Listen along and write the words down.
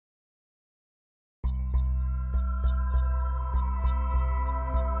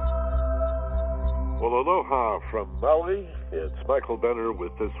Well, aloha from Maui. It's Michael Benner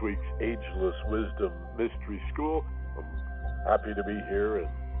with this week's Ageless Wisdom Mystery School. I'm happy to be here and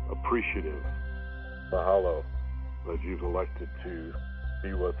appreciative. Mahalo that you've elected to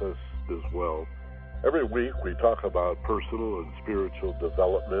be with us as well. Every week we talk about personal and spiritual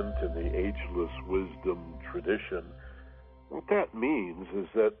development in the Ageless Wisdom tradition. What that means is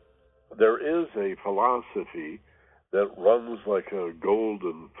that there is a philosophy that runs like a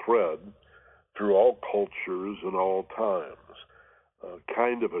golden thread through all cultures and all times,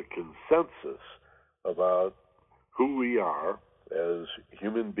 kind of a consensus about who we are as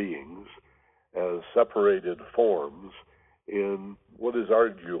human beings, as separated forms in what is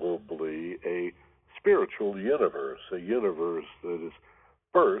arguably a spiritual universe, a universe that is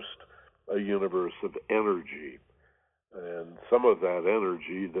first a universe of energy. And some of that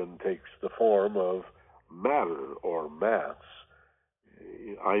energy then takes the form of matter or mass.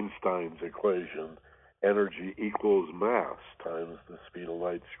 Einstein's equation, energy equals mass times the speed of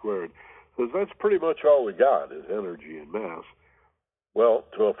light squared. So that's pretty much all we got is energy and mass. Well,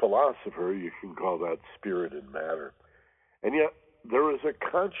 to a philosopher, you can call that spirit and matter. And yet, there is a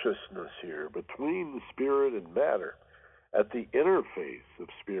consciousness here between the spirit and matter. At the interface of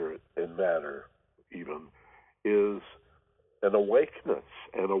spirit and matter, even, is an awakeness,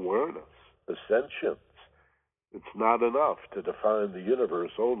 an awareness, a sentience. It's not enough to define the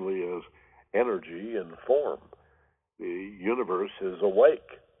universe only as energy and form. The universe is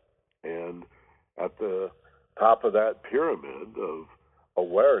awake. And at the top of that pyramid of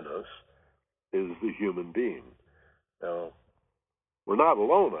awareness is the human being. Now, we're not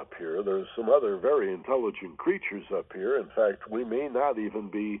alone up here. There's some other very intelligent creatures up here. In fact, we may not even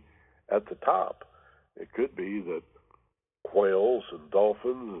be at the top. It could be that quails and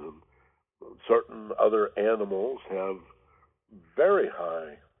dolphins and certain other animals have very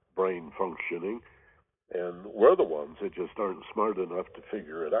high brain functioning, and we're the ones that just aren't smart enough to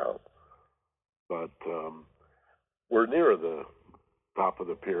figure it out. But we're near the top of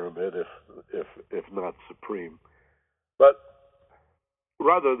the pyramid, if not supreme. But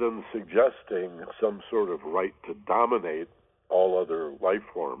rather than suggesting some sort of right to dominate all other life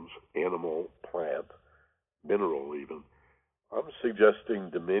forms, animal, plant, mineral even, I'm suggesting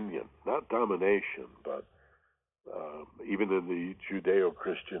dominion, not domination, but even in the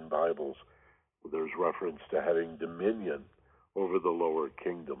Judeo-Christian Bibles, there's reference to having dominion over the lower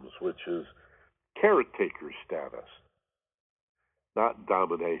kingdoms, which is caretaker status, not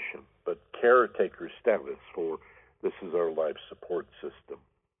domination, but caretaker status for this is our life support system.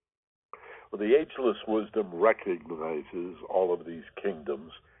 Well, the Ageless Wisdom recognizes all of these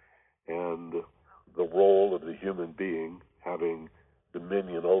kingdoms and the role of the human being having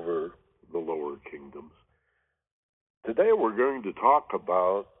dominion over the lower kingdoms. Today we're going to talk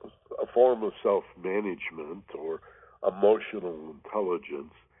about a form of self-management or emotional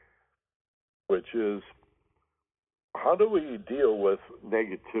intelligence, which is how do we deal with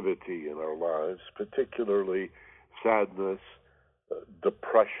negativity in our lives, particularly sadness,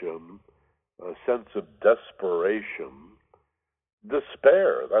 depression, a sense of desperation,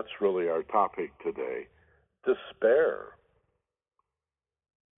 despair. That's really our topic today, despair.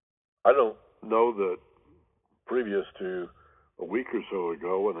 I don't know that previous to a week or so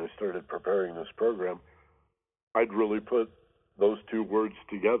ago when I started preparing this program, I'd really put those two words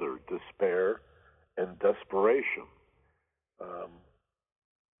together, despair and desperation.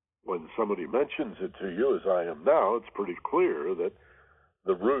 When somebody mentions it to you, as I am now, it's pretty clear that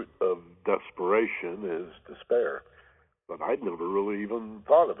the root of desperation is despair. But I'd never really even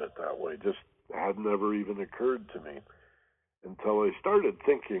thought of it that way, just had never even occurred to me until I started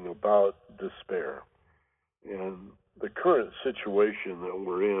thinking about despair and the current situation that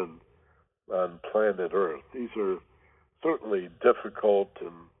we're in on planet Earth. These are certainly difficult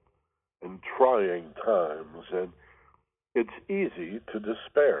and trying times, and it's easy to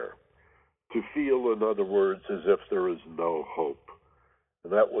despair, to feel, in other words, as if there is no hope.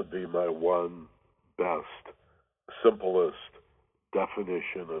 And that would be my one best, simplest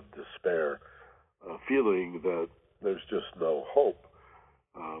definition of despair, feeling that there's just no hope.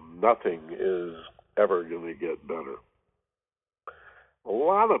 Nothing is ever going to get better. A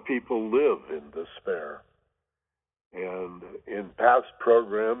lot of people live in despair. And in past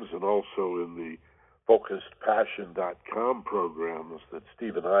programs and also in the FocusedPassion.com programs that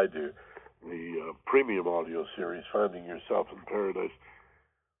Steve and I do, the premium audio series, Finding Yourself in Paradise,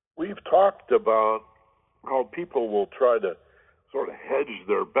 we've talked about how people will try to sort of hedge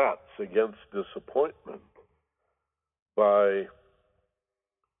their bets against disappointment by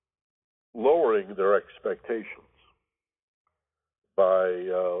lowering their expectations, by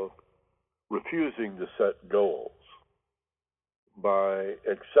refusing to set goals, by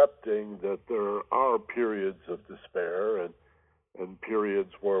accepting that there are periods of despair and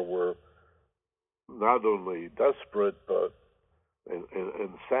periods where we're not only desperate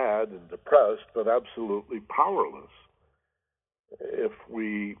and sad and depressed, but absolutely powerless. If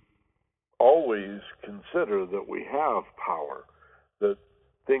we always consider that we have power, that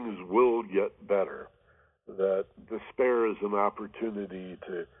things will get better, that despair is an opportunity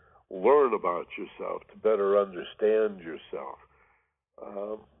to learn about yourself, to better understand yourself.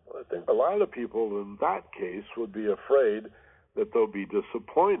 I think a lot of people in that case would be afraid that they'll be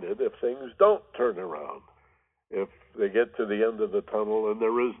disappointed if things don't turn around, if they get to the end of the tunnel and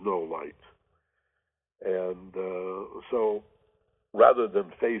there is no light. And so rather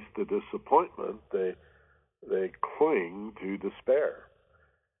than face the disappointment, they cling to despair.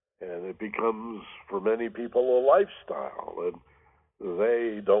 And it becomes, for many people, a lifestyle. And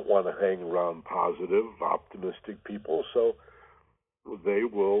they don't want to hang around positive, optimistic people, so they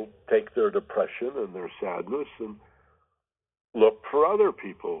will take their depression and their sadness and look for other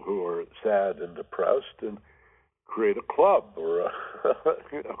people who are sad and depressed and create a club or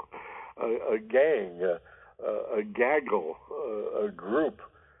a gang, a gaggle, a group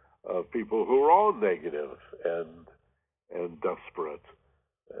of people who are all negative and desperate,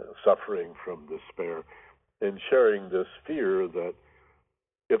 suffering from despair, and sharing this fear that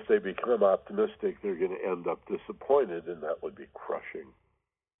if they become optimistic, they're going to end up disappointed, and that would be crushing.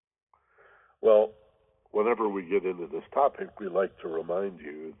 Well, whenever we get into this topic, we like to remind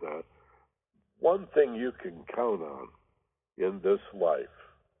you that one thing you can count on in this life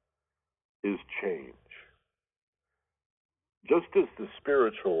is change. Just as the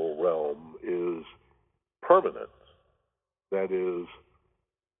spiritual realm is permanent, that is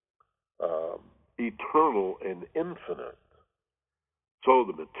eternal and infinite, so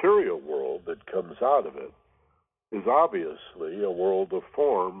the material world that comes out of it is obviously a world of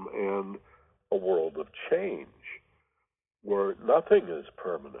form and a world of change, where nothing is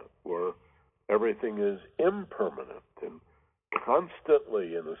permanent, where everything is impermanent and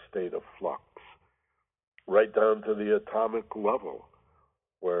constantly in a state of flux, right down to the atomic level,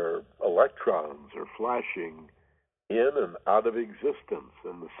 where electrons are flashing in and out of existence,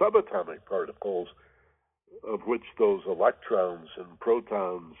 and the subatomic particles of which those electrons and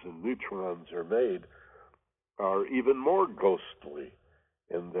protons and neutrons are made are even more ghostly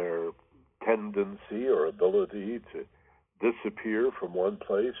in their tendency or ability to disappear from one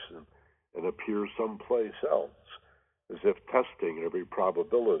place and appear someplace else, as if testing every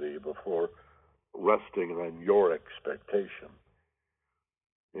probability before resting on your expectation.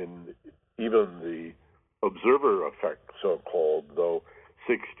 And even the observer effect, so-called, though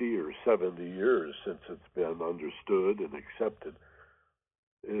 60 or 70 years since it's been understood and accepted,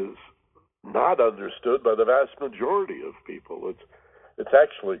 is not understood by the vast majority of people. It's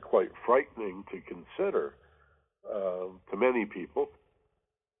actually quite frightening to consider to many people,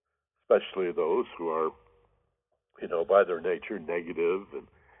 especially those who are, by their nature negative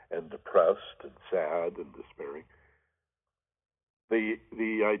and depressed and sad and despairing.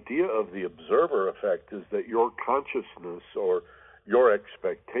 The idea of the observer effect is that your consciousness or your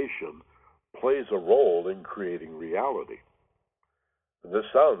expectation plays a role in creating reality. And this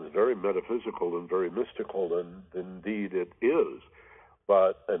sounds very metaphysical and very mystical, and indeed it is.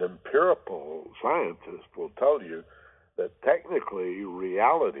 But an empirical scientist will tell you that technically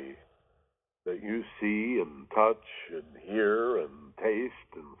reality that you see and touch and hear and taste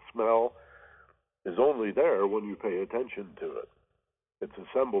and smell is only there when you pay attention to it. It's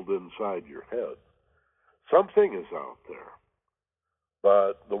assembled inside your head. Something is out there,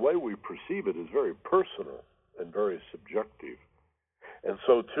 but the way we perceive it is very personal and very subjective. And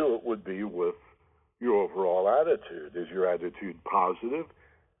so, too, it would be with your overall attitude. Is your attitude positive?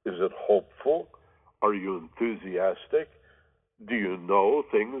 Is it hopeful? Are you enthusiastic? Do you know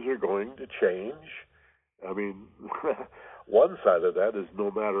things are going to change? I mean, one side of that is no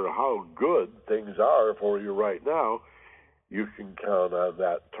matter how good things are for you right now, you can count on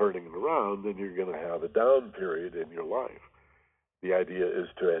that turning around, and you're going to have a down period in your life. The idea is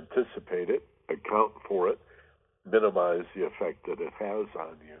to anticipate it, account for it, minimize the effect that it has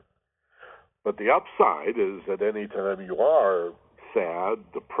on you. But the upside is that any time you are sad,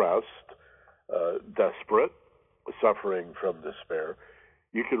 depressed, desperate, suffering from despair,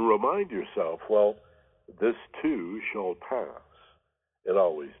 you can remind yourself, well, this too shall pass. It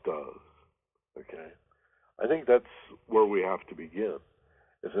always does. Okay? I think that's where we have to begin,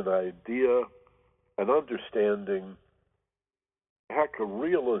 is an idea, an understanding, heck, a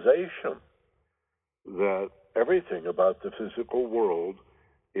realization that everything about the physical world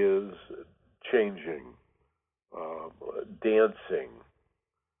is changing, dancing,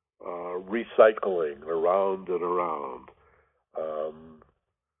 recycling around and around,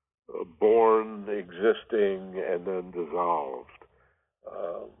 born, existing, and then dissolved.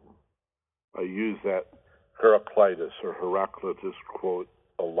 I use that Heraclitus or Heraclitus quote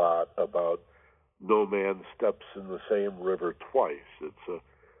a lot about no man steps in the same river twice. It's a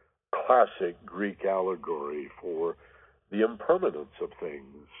classic Greek allegory for the impermanence of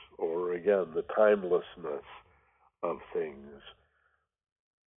things, or again, the timelessness of things.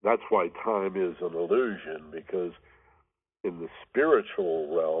 That's why time is an illusion, because in the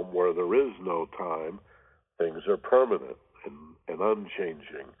spiritual realm, where there is no time, things are permanent and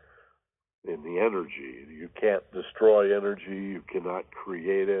unchanging. In the energy, you can't destroy energy, you cannot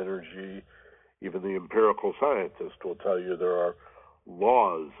create energy. Even the empirical scientist will tell you there are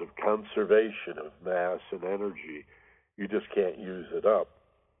laws of conservation of mass and energy. You just can't use it up.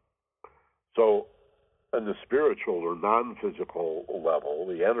 So, on the spiritual or non-physical level,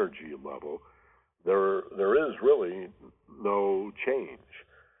 the energy level, there is really no change.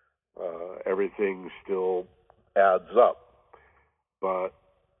 Everything still adds up. But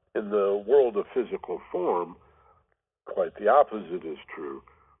in the world of physical form, quite the opposite is true.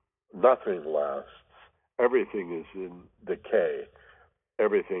 Nothing lasts. Everything is in decay.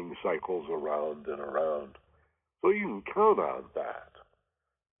 Everything cycles around and around. So you can count on that.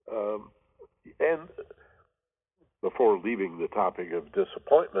 And before leaving the topic of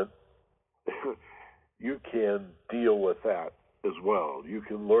disappointment, you can deal with that as well. You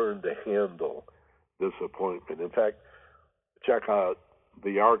can learn to handle disappointment. In fact, check out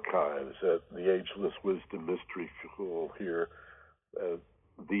the archives at the Ageless Wisdom Mystery School here,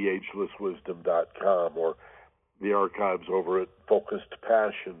 theagelesswisdom.com, or the archives over at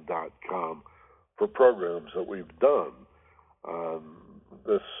focusedpassion.com for programs that we've done on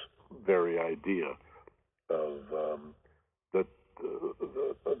this very idea of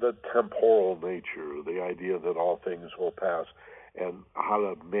the temporal nature, the idea that all things will pass, and how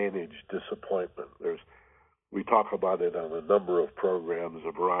to manage disappointment. We talk about it on a number of programs,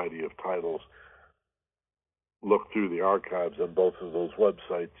 a variety of titles. Look through the archives on both of those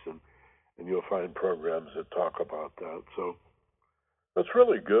websites, and you'll find programs that talk about that. So that's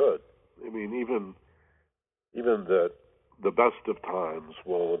really good. I mean, even the best of times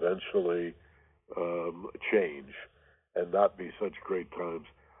will eventually change and not be such great times,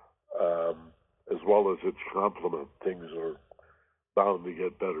 as well as its complement. Things are bound to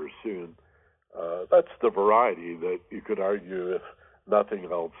get better soon. That's the variety that you could argue, if nothing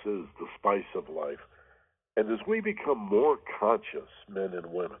else, is the spice of life. And as we become more conscious, men and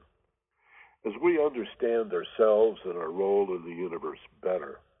women, as we understand ourselves and our role in the universe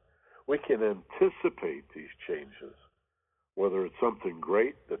better, we can anticipate these changes, whether it's something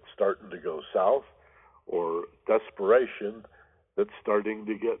great that's starting to go south or desperation that's starting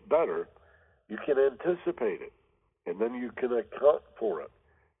to get better. You can anticipate it, and then you can account for it.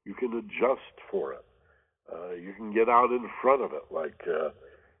 You can adjust for it. You can get out in front of it, like a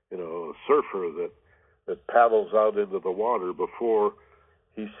surfer that paddles out into the water before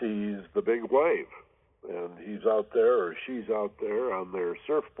he sees the big wave. And he's out there, or she's out there on their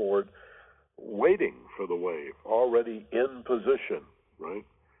surfboard waiting for the wave, already in position, right?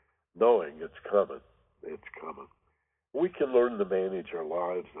 Knowing it's coming. It's coming. We can learn to manage our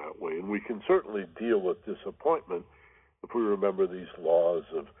lives that way, and we can certainly deal with disappointment if we remember these laws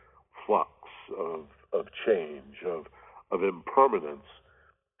of flux, of change, of impermanence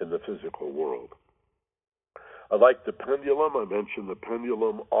in the physical world. I like the pendulum. I mention the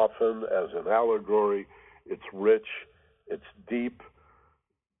pendulum often as an allegory. It's rich. It's deep.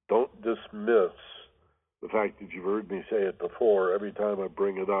 Don't dismiss the fact that you've heard me say it before. Every time I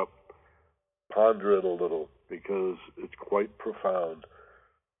bring it up, ponder it a little, because it's quite profound.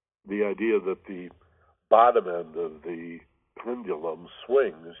 The idea that the bottom end of the pendulum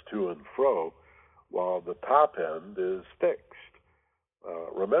swings to and fro while the top end is fixed.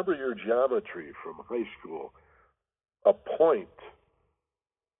 Remember your geometry from high school. A point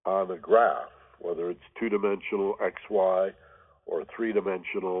on a graph, whether it's two-dimensional XY or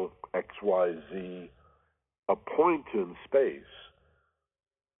three-dimensional XYZ, a point in space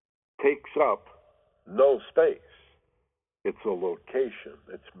takes up no space. It's a location.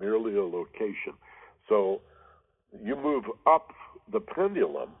 It's merely a location. So you move up the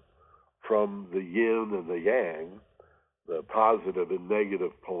pendulum from the yin and the yang, the positive and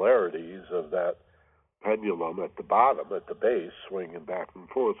negative polarities of that pendulum at the bottom, at the base, swinging back and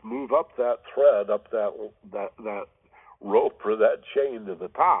forth. Move up that thread, up that rope or that chain to the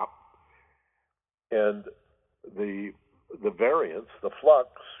top, and the variance, the flux,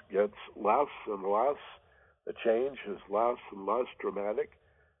 gets less and less. The change is less and less dramatic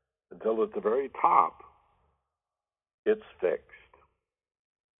until at the very top, it's fixed.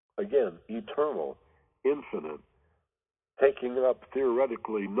 Again, eternal, infinite, taking up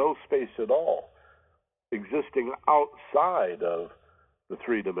theoretically no space at all, existing outside of the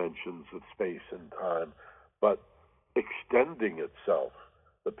three dimensions of space and time, but extending itself,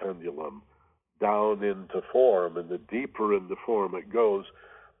 the pendulum, down into form, and the deeper into form it goes,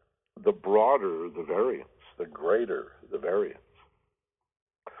 the broader the variance, the greater the variance.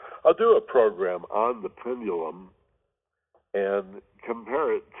 I'll do a program on the pendulum and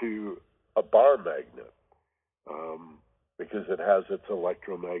compare it to a bar magnet, because it has its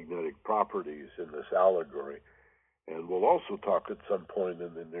electromagnetic properties in this allegory. And we'll also talk at some point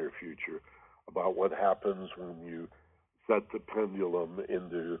in the near future about what happens when you set the pendulum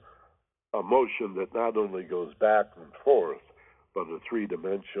into a motion that not only goes back and forth, but a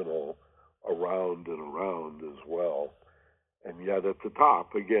three-dimensional around and around as well. And yet at the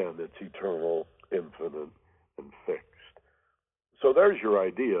top, again, it's eternal, infinite, and fixed. So there's your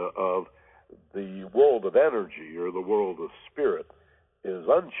idea of the world of energy, or the world of spirit, is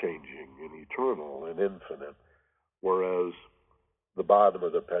unchanging and eternal and infinite, whereas the bottom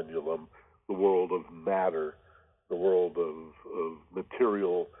of the pendulum, the world of matter, the world of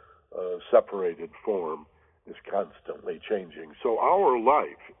material separated form, is constantly changing. So our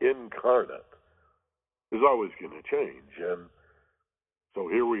life incarnate is always going to change. And so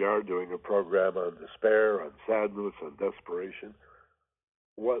here we are doing a program on despair, on sadness, on desperation.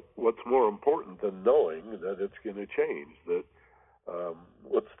 What's more important than knowing that it's going to change? That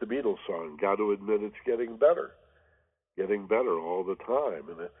what's the Beatles song? Got to admit it's getting better all the time.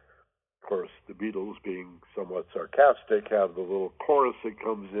 And of course, the Beatles, being somewhat sarcastic, have the little chorus that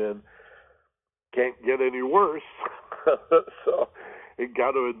comes in. Can't get any worse. So you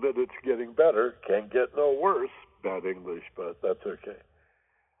got to admit it's getting better. Can't get no worse. Bad English, but that's okay.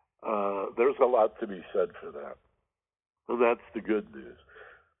 There's a lot to be said for that. And that's the good news.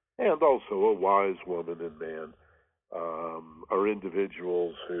 And also, a wise woman and man are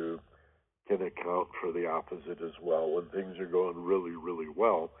individuals who can account for the opposite as well. When things are going really, really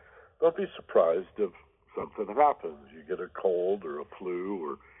well, don't be surprised if something happens. You get a cold or a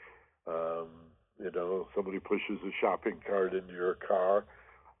flu, or somebody pushes a shopping cart into your car.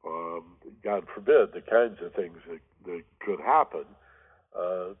 God forbid, the kinds of things that could happen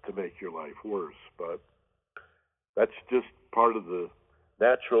to make your life worse. But that's just part of the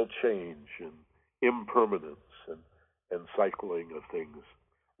natural change and impermanence and cycling of things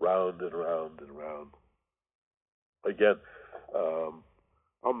round and round and round. Again,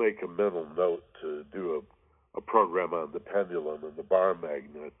 I'll make a mental note to do a program on the pendulum and the bar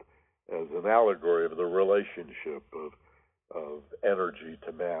magnet as an allegory of the relationship of energy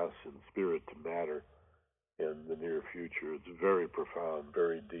to mass and spirit to matter in the near future. It's very profound,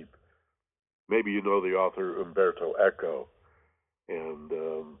 very deep. Maybe you know the author Umberto Eco and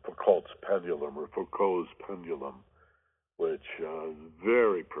Foucault's pendulum, or Foucault's pendulum, which is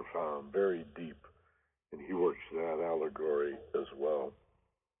very profound, very deep, and he works that allegory as well.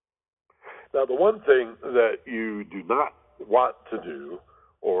 Now, the one thing that you do not want to do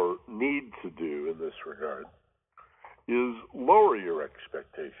or need to do in this regard is lower your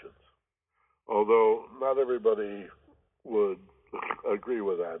expectations, although not everybody would agree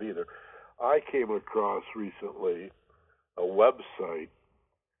with that either. I came across recently a website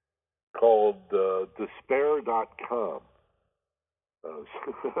called despair.com.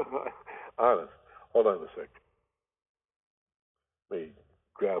 Honest. Hold on a sec. Let me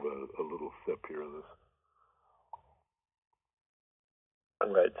grab a little sip here of this.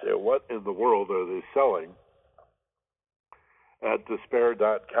 And I'd say, what in the world are they selling at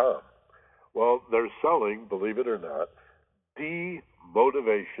despair.com? Well, they're selling, believe it or not,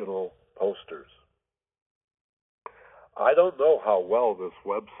 demotivational posters. I don't know how well this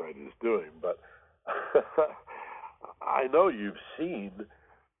website is doing, but I know you've seen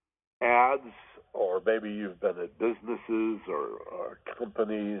ads, or maybe you've been at businesses or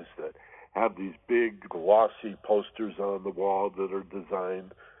companies that have these big glossy posters on the wall that are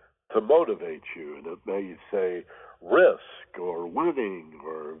designed to motivate you. And it may say risk, or winning,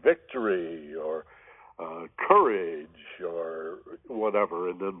 or victory, or courage, or whatever.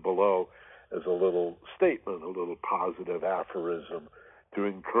 And then below is a little statement, a little positive aphorism to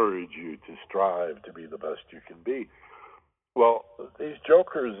encourage you to strive to be the best you can be. Well, these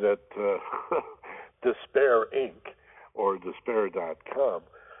jokers at Despair Inc. or Despair.com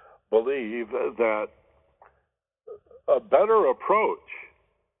believe that a better approach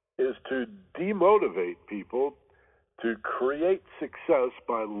is to demotivate people to create success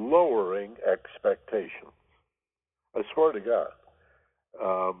by lowering expectations. I swear to God.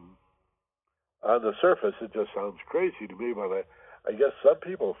 On the surface, it just sounds crazy to me, but I guess some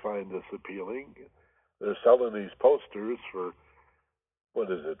people find this appealing. They're selling these posters for, what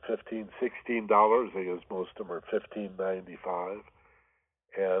is it, $15, $16? I guess most of them are $15.95.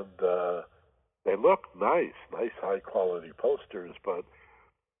 And they look nice high-quality posters, but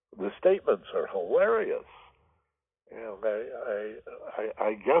the statements are hilarious. And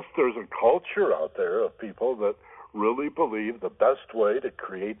I guess there's a culture out there of people that really believe the best way to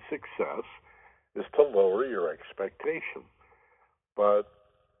create success is to lower your expectation. But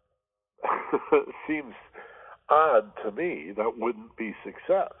it seems odd to me that wouldn't be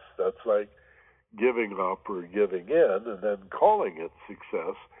success. That's like giving up or giving in and then calling it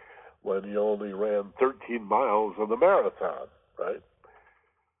success when you only ran 13 miles on the marathon, right?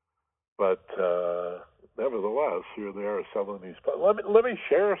 But nevertheless, here they are selling these. Let me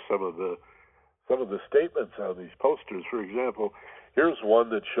share some of the statements on these posters. For example, here's one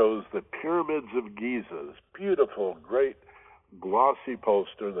that shows the Pyramids of Giza. This beautiful, great, glossy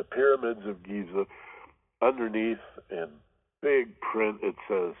poster, the Pyramids of Giza. Underneath, in big print, it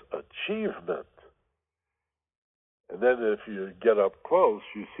says achievement. And then if you get up close,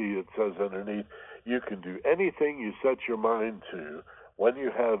 you see it says underneath, you can do anything you set your mind to when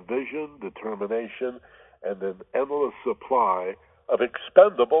you have vision, determination, and an endless supply of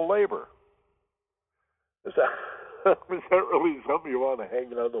expendable labor. Is that really something you want to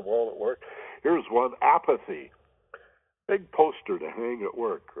hang on the wall at work? Here's one, apathy. Big poster to hang at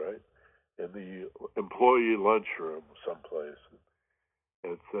work, right? In the employee lunchroom someplace.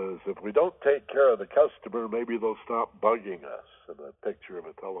 It says, if we don't take care of the customer, maybe they'll stop bugging us, in a picture of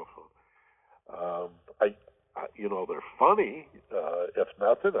a telephone. They're funny, if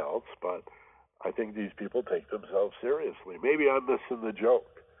nothing else, but I think these people take themselves seriously. Maybe I'm missing the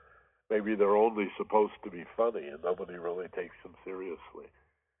joke. Maybe they're only supposed to be funny and nobody really takes them seriously.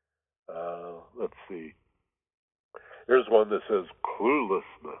 Let's see. Here's one that says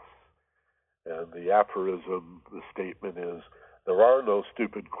cluelessness. And the aphorism, the statement is, there are no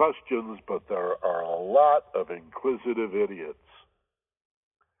stupid questions, but there are a lot of inquisitive idiots.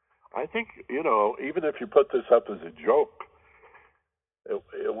 I think, even if you put this up as a joke,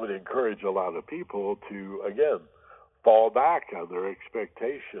 it would encourage a lot of people to, again, fall back on their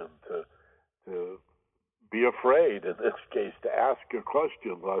expectation, to be afraid, in this case, to ask a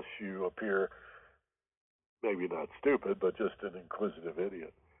question lest you appear maybe not stupid, but just an inquisitive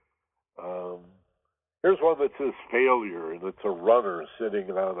idiot. Here's one that says failure, and it's a runner sitting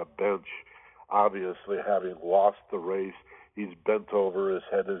on a bench, obviously having lost the race. He's bent over, his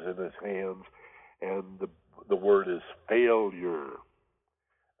head is in his hands, and the word is failure.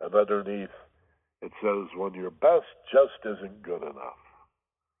 And underneath, it says, when your best just isn't good enough.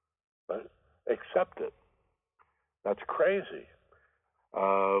 Right? Accept it. That's crazy.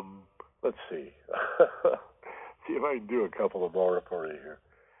 Let's see. See if I can do a couple of more for you here.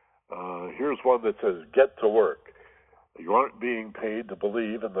 Here's one that says, get to work. You aren't being paid to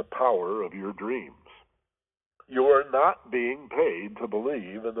believe in the power of your dreams. You are not being paid to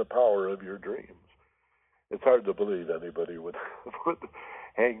believe in the power of your dreams. It's hard to believe anybody would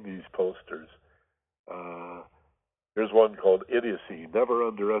hang these posters. Here's one called Idiocy. Never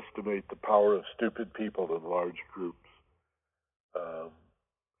underestimate the power of stupid people in large groups.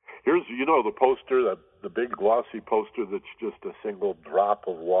 Here's, the poster, the big glossy poster that's just a single drop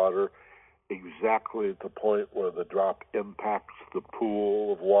of water, exactly at the point where the drop impacts the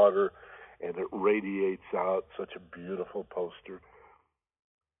pool of water and it radiates out. Such a beautiful poster.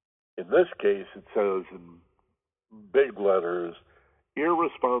 In this case, it says in big letters,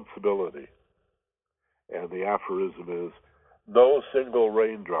 irresponsibility. And the aphorism is, no single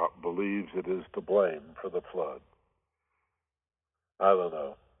raindrop believes it is to blame for the flood. I don't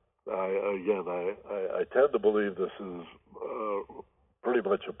know. I tend to believe this is pretty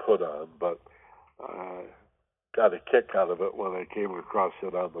much a put-on, but I got a kick out of it when I came across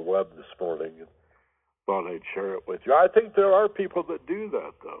it on the web this morning and thought I'd share it with you. I think there are people that do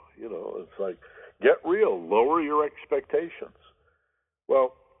that, though. It's like, get real, lower your expectations.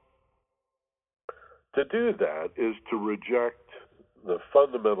 Well, to do that is to reject the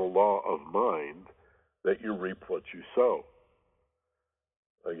fundamental law of mind that you reap what you sow.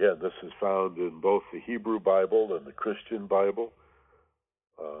 Again, this is found in both the Hebrew Bible and the Christian Bible.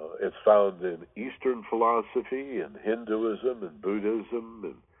 It's found in Eastern philosophy, in Hinduism, and Buddhism,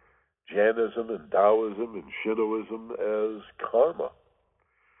 and Jainism, and Taoism, and Shintoism as karma.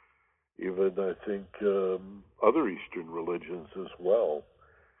 Even, I think, other Eastern religions as well.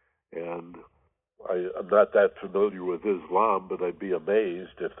 And I'm not that familiar with Islam, but I'd be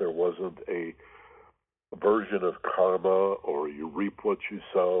amazed if there wasn't a version of karma or you reap what you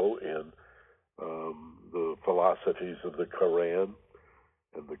sow in the philosophies of the Quran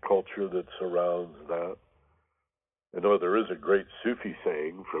and the culture that surrounds that. I know there is a great Sufi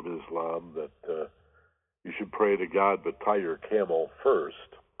saying from Islam that you should pray to God but tie your camel first.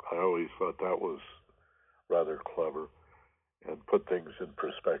 I always thought that was rather clever and put things in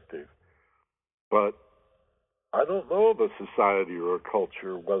perspective. But I don't know of a society or a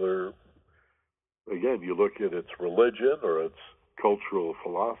culture, whether, again, you look at its religion or its cultural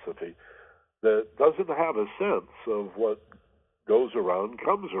philosophy, that doesn't have a sense of what goes around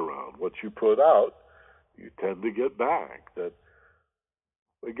comes around. What you put out, you tend to get back. That,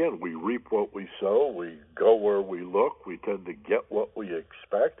 again, we reap what we sow, we go where we look, we tend to get what we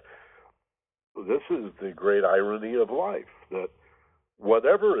expect. This is the great irony of life, that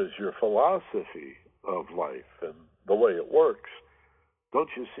whatever is your philosophy of life and the way it works, don't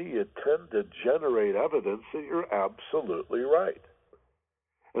you see, you tend to generate evidence that you're absolutely right.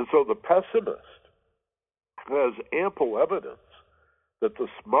 And so the pessimist has ample evidence that the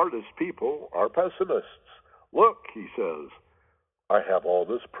smartest people are pessimists. Look, he says, I have all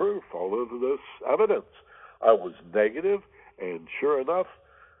this proof, all of this evidence. I was negative, and sure enough,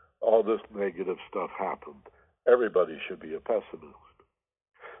 all this negative stuff happened. Everybody should be a pessimist.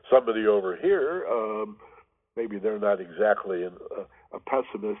 Somebody over here, maybe they're not exactly a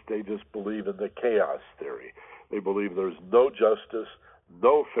pessimist, they just believe in the chaos theory. They believe there's no justice,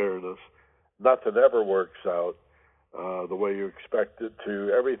 no fairness, nothing ever works out the way you expect it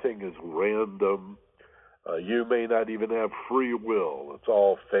to. Everything is random. You may not even have free will. It's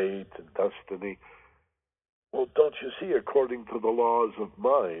all fate and destiny. Well, don't you see, according to the laws of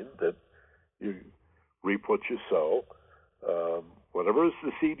mind, that you reap what you sow? Whatever is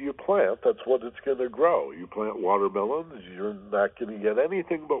the seed you plant, that's what it's going to grow. You plant watermelons, you're not going to get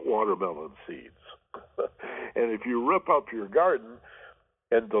anything but watermelon seeds. And if you rip up your garden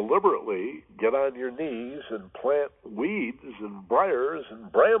and deliberately get on your knees and plant weeds and briars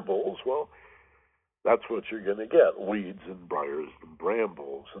and brambles, well, that's what you're going to get, weeds and briars and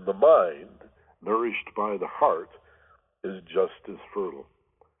brambles. And the mind, nourished by the heart, is just as fertile.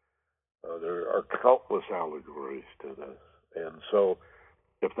 There are countless allegories to this. And so,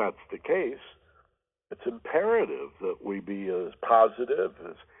 if that's the case, it's imperative that we be as positive,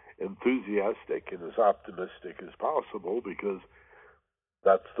 as enthusiastic, and as optimistic as possible, because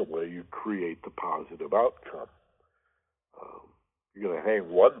that's the way you create the positive outcome. You're going to hang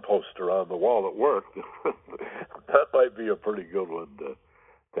one poster on the wall at work, that might be a pretty good one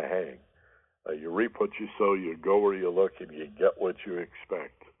to hang. You reap what you sow, you go where you look, and you get what you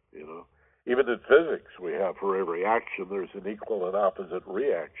expect, you know. Even in physics, we have for every action, there's an equal and opposite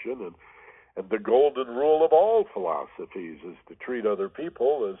reaction. And the golden rule of all philosophies is to treat other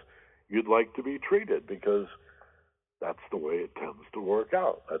people as you'd like to be treated, because that's the way it tends to work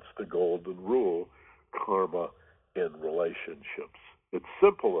out. That's the golden rule, karma in relationships. It's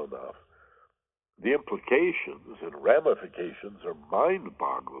simple enough. The implications and ramifications are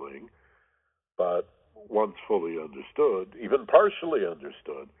mind-boggling, but once fully understood, even partially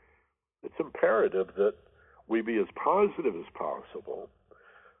understood, it's imperative that we be as positive as possible,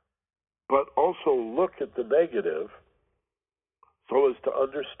 but also look at the negative so as to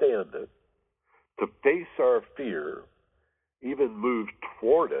understand it, to face our fear, even move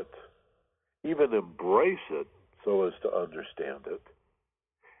toward it, even embrace it so as to understand it,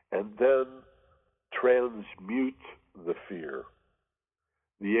 and then transmute the fear,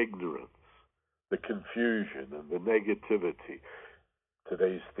 the ignorance, the confusion, and the negativity.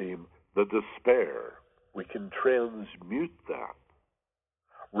 Today's theme, the despair. We can transmute that,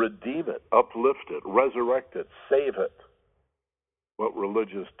 redeem it, uplift it, resurrect it, save it. What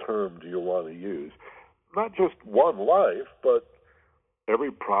religious term do you want to use? Not just one life, but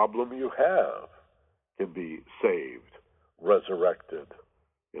every problem you have can be saved, resurrected,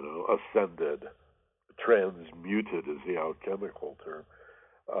 ascended, transmuted is the alchemical term.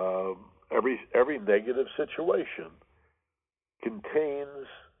 Every negative situation contains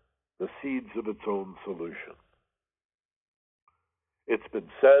the seeds of its own solution. It's been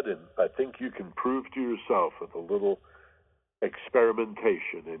said, and I think you can prove to yourself with a little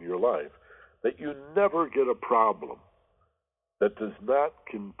experimentation in your life, that you never get a problem that does not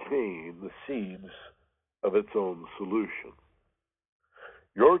contain the seeds of its own solution.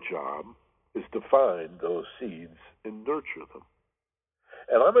 Your job is to find those seeds and nurture them.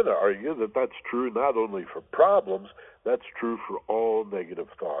 And I'm going to argue that that's true not only for problems, that's true for all negative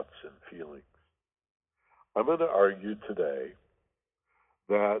thoughts and feelings. I'm going to argue today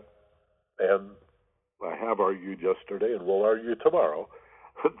that, and I have argued yesterday and will argue tomorrow,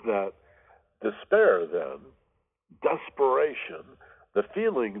 that despair then, desperation, the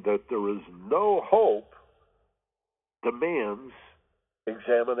feeling that there is no hope, demands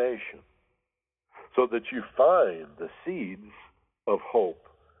examination so that you find the seeds of hope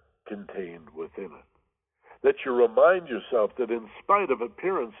contained within it. That you remind yourself that in spite of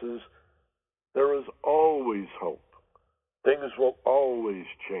appearances, there is always hope. Things will always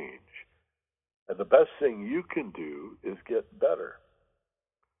change. And the best thing you can do is get better.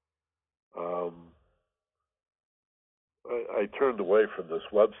 I turned away from this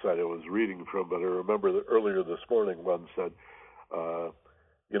website I was reading from, but I remember that earlier this morning one said,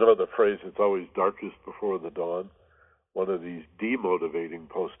 you know the phrase, it's always darkest before the dawn? One of these demotivating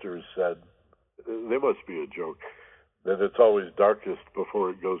posters said, they must be a joke, that it's always darkest before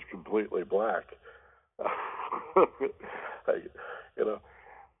it goes completely black.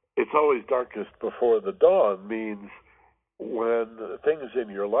 It's always darkest before the dawn means when things in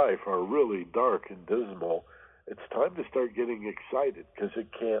your life are really dark and dismal, it's time to start getting excited because it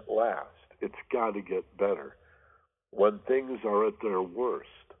can't last. It's got to get better. When things are at their worst,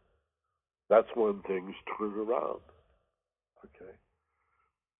 that's when things turn around. Okay.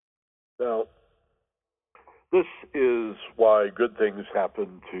 Now, this is why good things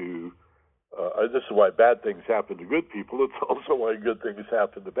happen to, this is why bad things happen to good people. It's also why good things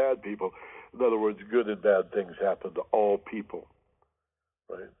happen to bad people. In other words, good and bad things happen to all people.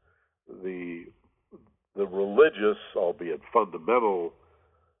 Right? The religious, albeit fundamental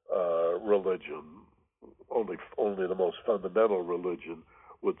religion, only the most fundamental religion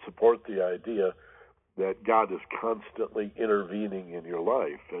would support the idea that God is constantly intervening in your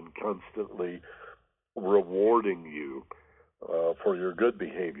life and constantly rewarding you for your good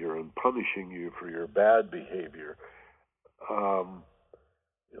behavior and punishing you for your bad behavior.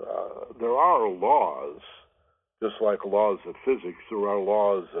 There are laws, just like laws of physics, there are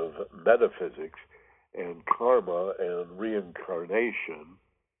laws of metaphysics and karma and reincarnation.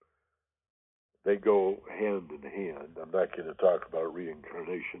 They go hand in hand. I'm not going to talk about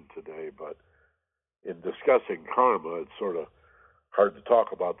reincarnation today, but in discussing karma, it's sort of hard to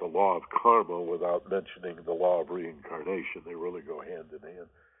talk about the law of karma without mentioning the law of reincarnation. They really go hand in hand.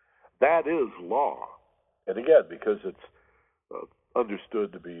 That is law. And again, because it's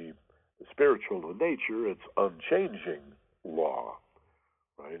understood to be spiritual in nature, it's unchanging law.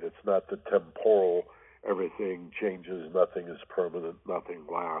 Right? It's not the temporal, everything changes, nothing is permanent, nothing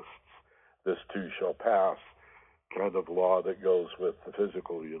lasts, this too shall pass kind of law that goes with the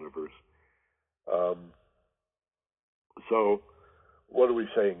physical universe. So what are we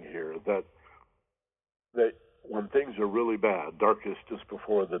saying here? That when things are really bad, darkest just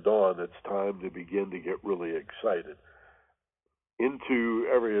before the dawn, it's time to begin to get really excited. Into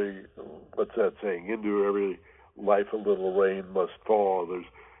every, what's that saying? Into every life a little rain must fall.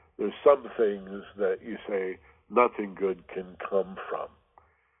 There's some things that you say nothing good can come from.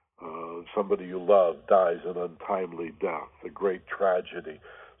 Somebody you love dies an untimely death, a great tragedy,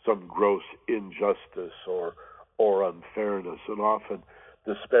 some gross injustice or unfairness, and often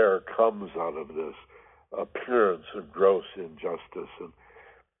despair comes out of this appearance of gross injustice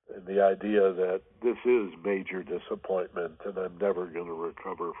and the idea that this is major disappointment and I'm never going to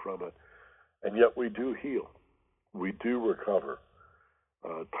recover from it. And yet we do heal. We do recover.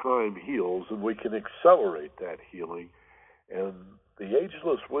 Time heals, and we can accelerate that healing. And the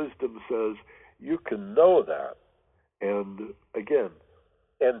ageless wisdom says you can know that and, again,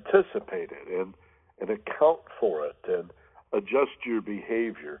 anticipate it and account for it and adjust your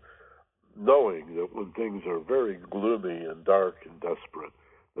behavior, knowing that when things are very gloomy and dark and desperate,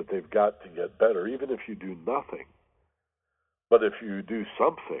 that they've got to get better, even if you do nothing. But if you do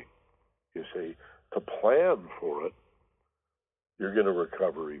something, you see, to plan for it, you're going to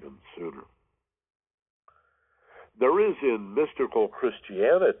recover even sooner. There is in mystical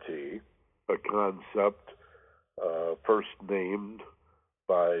Christianity a concept first named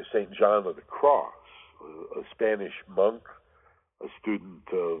by St. John of the Cross, a Spanish monk, a student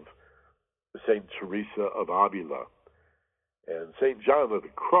of St. Teresa of Avila. And St. John of the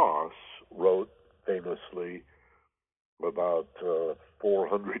Cross wrote famously about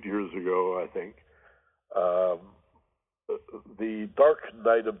 400 years ago, I think, The Dark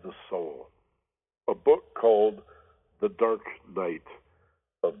Night of the Soul, a book called The Dark Night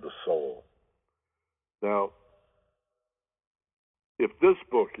of the Soul. Now, if this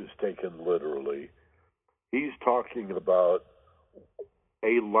book is taken literally, he's talking about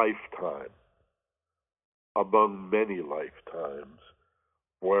a lifetime among many lifetimes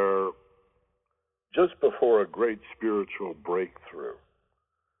where just before a great spiritual breakthrough,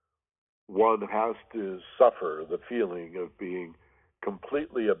 one has to suffer the feeling of being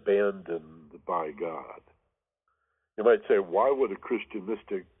completely abandoned by God. You might say, why would a Christian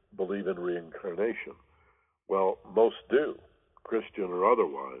mystic believe in reincarnation? Well, most do, Christian or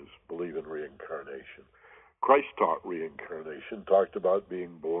otherwise, believe in reincarnation. Christ taught reincarnation, talked about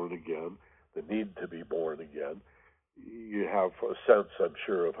being born again, the need to be born again. You have a sense, I'm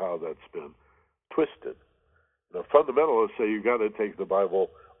sure, of how that's been twisted. Now, fundamentalists say you've got to take the Bible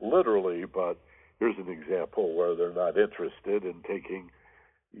literally, but here's an example where they're not interested in taking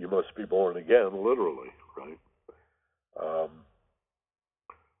you must be born again literally, right?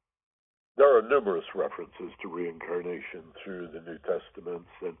 There are numerous references to reincarnation through the New Testaments,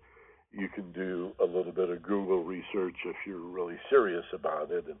 and you can do a little bit of Google research if you're really serious about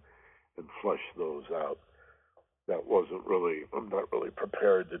it and flesh those out. I'm not really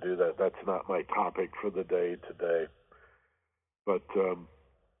prepared to do that. That's not my topic for the day today. But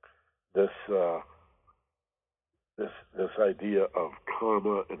this idea of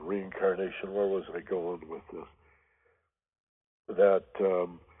karma and reincarnation, where was I going with this? That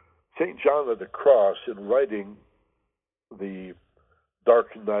St. John of the Cross, in writing the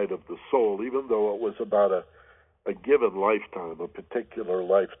Dark Night of the Soul, even though it was about a given lifetime, a particular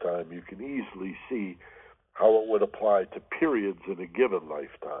lifetime, you can easily see how it would apply to periods in a given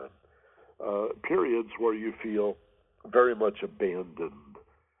lifetime. Periods where you feel very much abandoned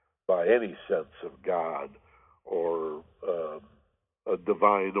by any sense of God or a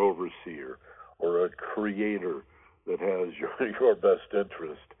divine overseer or a creator that has your best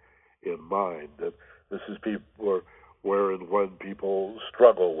interest in mind. That this is people where and when people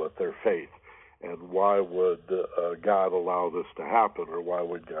struggle with their faith. And why would God allow this to happen, or why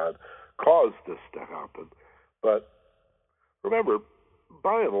would God cause this to happen? But remember,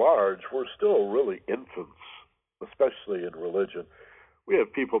 by and large, we're still really infants, especially in religion. We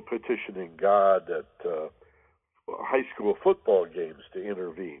have people petitioning God at high school football games to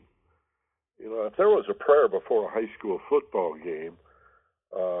intervene. You know, if there was a prayer before a high school football game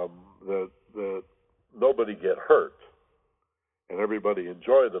that nobody get hurt and everybody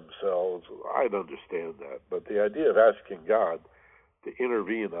enjoy themselves, I'd understand that. But the idea of asking God to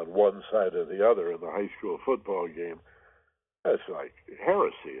intervene on one side or the other in the high school football game, that's like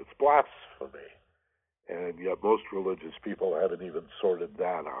heresy. It's blasphemy. And yet most religious people haven't even sorted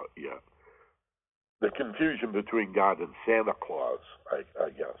that out yet. The confusion between God and Santa Claus, I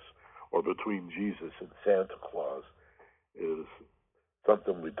guess, or between Jesus and Santa Claus, is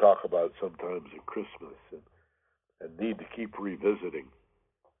something we talk about sometimes at Christmas and need to keep revisiting.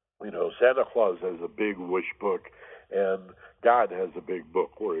 You know, Santa Claus has a big wish book, and God has a big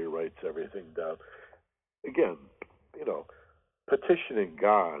book where he writes everything down. Again, you know, petitioning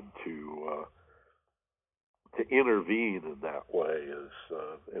God to intervene in that way is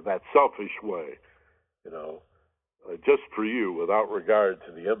in that selfish way, you know, just for you, without regard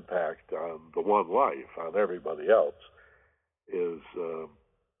to the impact on the one life, on everybody else, is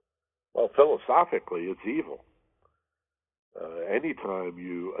well, philosophically, it's evil. Anytime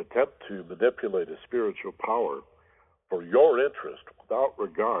you attempt to manipulate a spiritual power for your interest without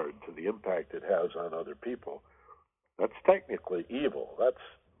regard to the impact it has on other people, that's technically evil. That's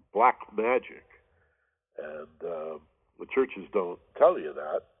black magic. And the churches don't tell you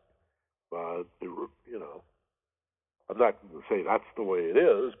that, but, you know, I'm not going to say that's the way it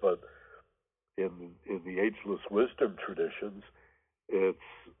is, but in the ageless wisdom traditions, it's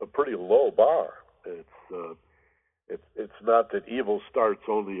a pretty low bar. It's not that evil starts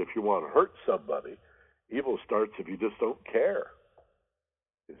only if you want to hurt somebody. Evil starts if you just don't care,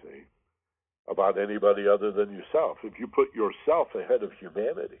 you see, about anybody other than yourself. If you put yourself ahead of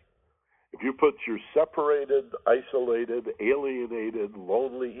humanity, if you put your separated, isolated, alienated,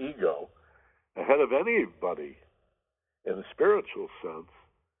 lonely ego ahead of anybody in a spiritual sense,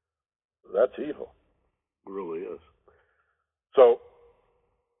 that's evil. It really is. So,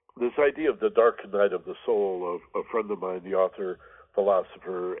 this idea of the dark night of the soul, of a friend of mine, the author,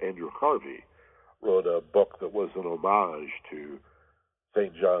 philosopher Andrew Harvey, wrote a book that was an homage to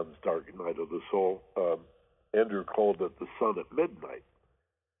St. John's Dark Night of the Soul. Andrew called it The Sun at Midnight.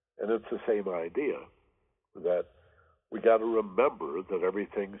 And it's the same idea, that we got to remember that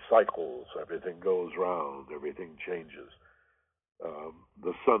everything cycles, everything goes round, everything changes.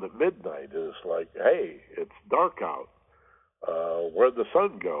 The sun at midnight is like, hey, it's dark out. Where'd the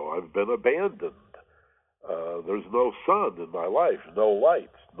sun go? I've been abandoned. There's no sun in my life, no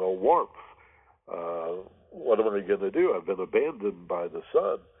light, no warmth. What am I going to do? I've been abandoned by the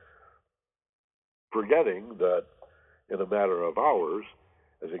sun. Forgetting that in a matter of hours,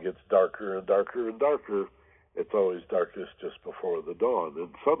 as it gets darker and darker and darker, it's always darkest just before the dawn. And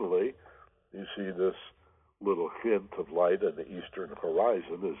suddenly, You see this little hint of light on the eastern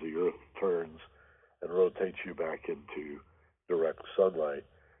horizon as the Earth turns and rotates you back into direct sunlight.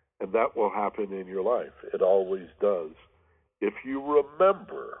 And that will happen in your life. It always does. If you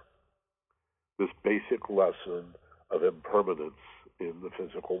remember this basic lesson of impermanence in the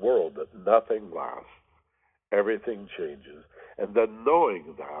physical world, that nothing lasts, everything changes, and then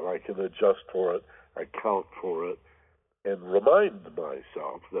knowing that I can adjust for it, account for it, and remind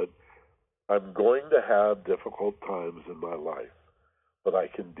myself that I'm going to have difficult times in my life, but I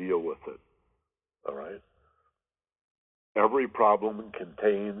can deal with it. All right? Every problem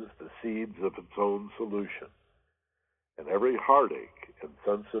contains the seeds of its own solution, and every heartache and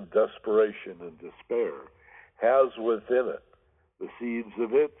sense of desperation and despair has within it the seeds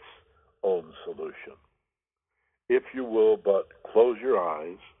of its own solution. If you will but close your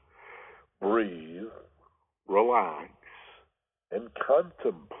eyes, breathe, relax, and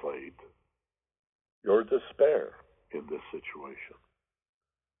contemplate your despair in this situation,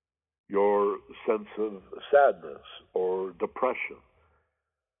 your sense of sadness or depression,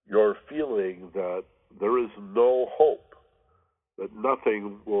 your feeling that there is no hope, that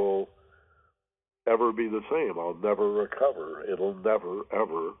nothing will ever be the same. I'll never recover. It'll never,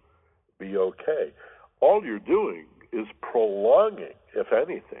 ever be okay. All you're doing is prolonging, if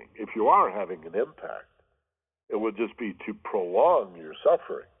anything. If you are having an impact, it would just be to prolong your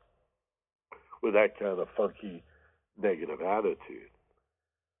suffering with that kind of funky negative attitude.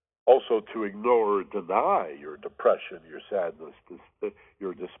 Also, to ignore or deny your depression, your sadness,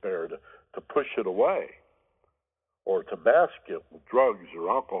 your despair, to push it away, or to mask it with drugs or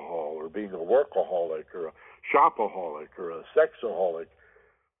alcohol, or being a workaholic or a shopaholic or a sexaholic.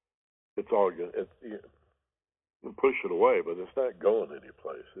 It's all good. You can push it away, but it's not going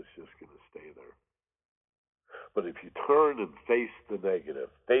anyplace. It's just going to stay there. But if you turn and face the negative,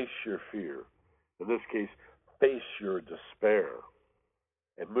 face your fear, in this case, face your despair,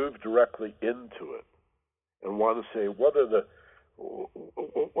 and move directly into it, and want to say, what's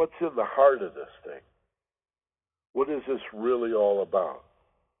in the heart of this thing? What is this really all about?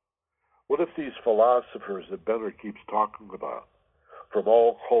 What if these philosophers that Benner keeps talking about, from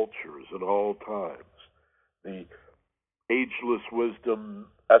all cultures and all times, the ageless wisdom,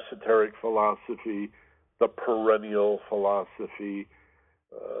 esoteric philosophy, the perennial philosophy,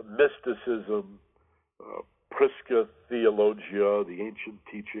 mysticism, Prisca Theologia, the ancient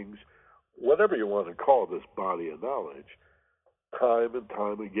teachings, whatever you want to call this body of knowledge, time and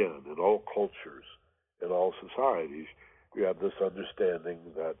time again, in all cultures, in all societies, you have this understanding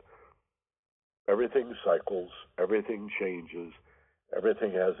that everything cycles, everything changes,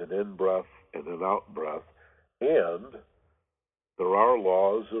 everything has an in-breath and an out-breath, and there are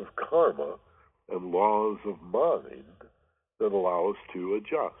laws of karma and laws of mind that allow us to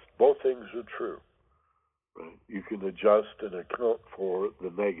adjust. Both things are true. Right? You can adjust and account for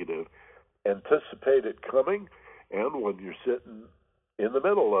the negative, anticipate it coming, and when you're sitting in the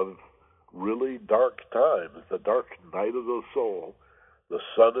middle of really dark times, the dark night of the soul, the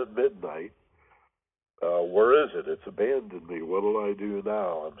sun at midnight, where is it? It's abandoned me. What will I do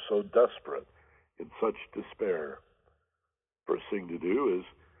now? I'm so desperate, in such despair. First thing to do is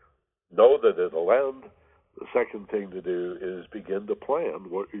know that it'll end. The second thing to do is begin to plan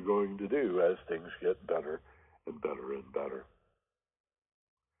what you're going to do as things get better and better and better.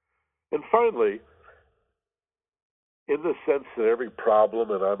 And finally, in the sense that every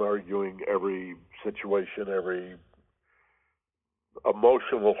problem, and I'm arguing every situation, every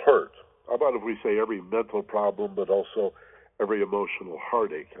emotional hurt, how about if we say every mental problem, but also every emotional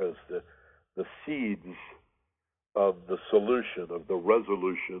heartache has the seeds of the solution, of the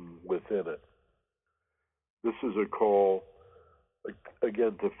resolution within it. This is a call,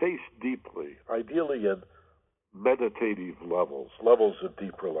 again, to face deeply, ideally in meditative levels of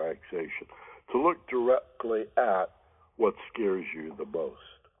deep relaxation, to look directly at what scares you the most.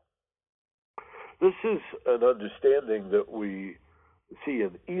 This is an understanding that we see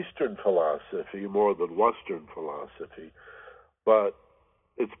in Eastern philosophy more than Western philosophy, but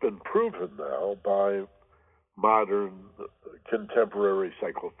it's been proven now by modern contemporary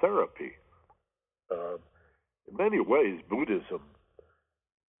psychotherapy. In many ways, Buddhism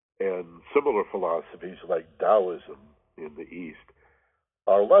and similar philosophies like Taoism in the East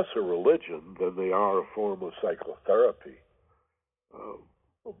are less a religion than they are a form of psychotherapy.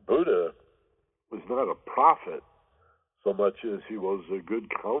 Buddha was not a prophet so much as he was a good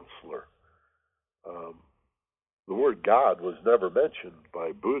counselor. The word God was never mentioned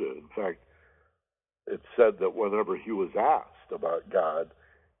by Buddha. In fact, it's said that whenever he was asked about God,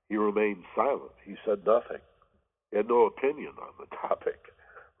 he remained silent. He said nothing. He had no opinion on the topic,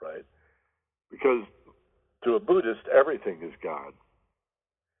 right? To a Buddhist, everything is God.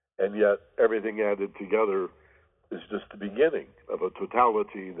 And yet, everything added together is just the beginning of a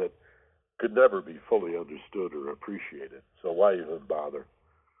totality that could never be fully understood or appreciated. So why even bother,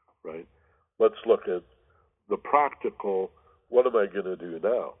 right? Let's look at the practical, what am I going to do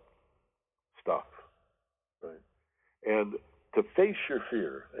now stuff, right? And to face your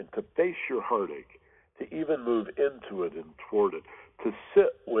fear and to face your heartache, to even move into it and toward it, to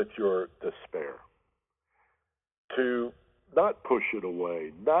sit with your despair, to not push it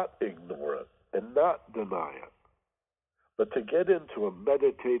away, not ignore it, and not deny it, but to get into a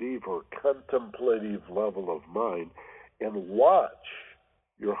meditative or contemplative level of mind and watch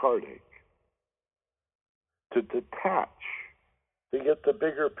your heartache, to detach, to get the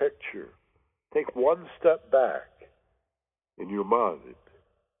bigger picture. Take one step back in your mind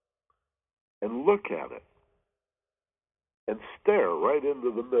and look at it and stare right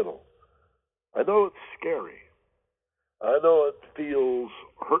into the middle. I know it's scary. I know it feels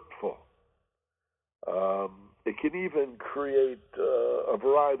hurtful. It can even create a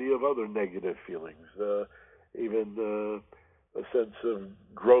variety of other negative feelings, even a sense of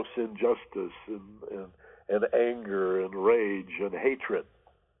gross injustice and anger and rage and hatred.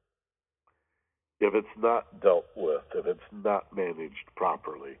 If it's not dealt with, if it's not managed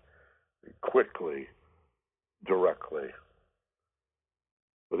properly, quickly, directly.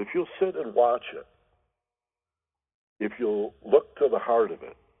 But if you'll sit and watch it, if you'll look to the heart of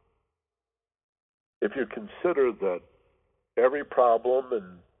it, if you consider that every problem,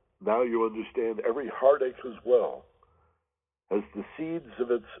 and now you understand every heartache as well, has the seeds of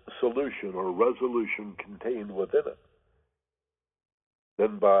its solution or resolution contained within it,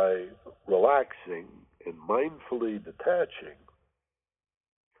 then by relaxing and mindfully detaching,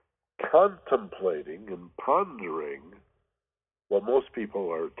 contemplating and pondering what most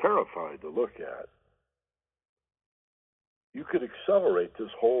people are terrified to look at, you could accelerate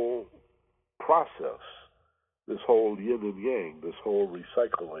this whole process, this whole yin and yang, this whole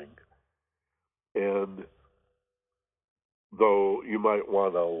recycling. And though you might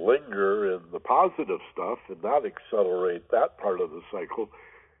want to linger in the positive stuff and not accelerate that part of the cycle,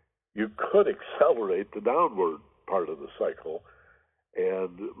 you could accelerate the downward part of the cycle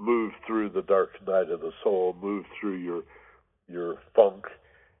and move through the dark night of the soul, move through your funk,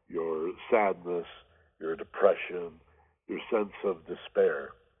 your sadness, your depression, your sense of despair,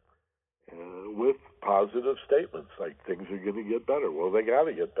 with positive statements like things are going to get better. Well, they got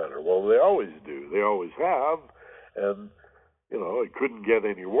to get better. Well, they always do. They always have. And, it couldn't get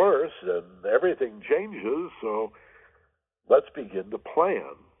any worse, and everything changes. So let's begin to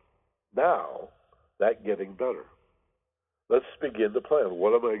plan now that getting better. Let's begin to plan.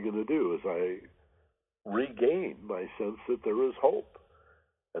 What am I going to do as I regain my sense that there is hope?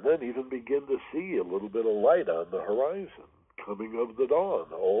 And then even begin to see a little bit of light on the horizon, coming of the dawn.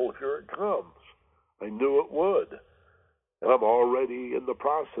 Oh, here it comes. I knew it would. And I'm already in the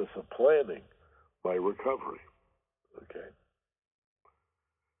process of planning my recovery. Okay.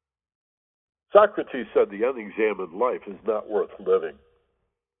 Socrates said the unexamined life is not worth living.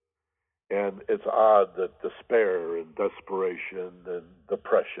 And it's odd that despair and desperation and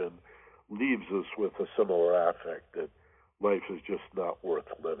depression leaves us with a similar affect, that life is just not worth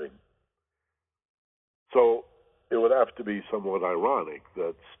living. So it would have to be somewhat ironic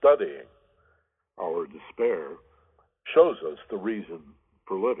that studying our despair shows us the reason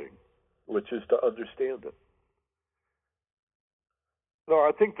for living, which is to understand it. No,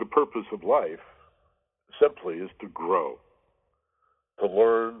 I think the purpose of life simply is to grow, to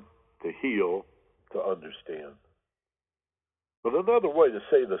learn, to heal, to understand. But another way to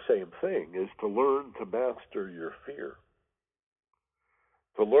say the same thing is to learn to master your fear,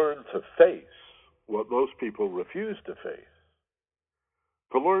 to learn to face what most people refuse to face,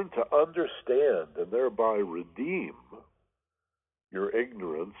 to learn to understand and thereby redeem your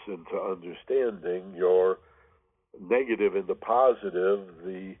ignorance into understanding your negative into positive,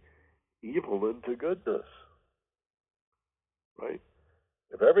 the evil into goodness, right?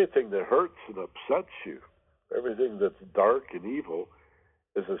 If everything that hurts and upsets you, everything that's dark and evil,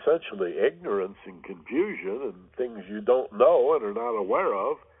 is essentially ignorance and confusion and things you don't know and are not aware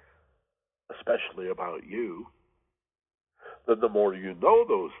of, especially about you, then the more you know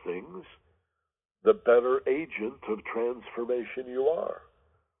those things, the better agent of transformation you are.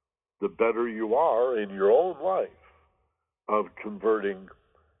 The better you are in your own life of converting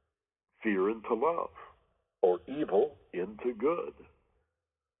fear into love or evil into good.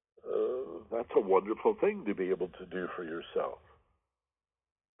 That's a wonderful thing to be able to do for yourself.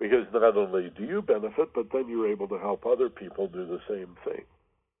 Because not only do you benefit, but then you're able to help other people do the same thing.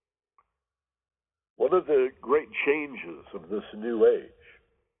 One One of the great changes of this new age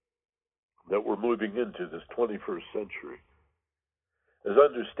that we're moving into, this 21st century, is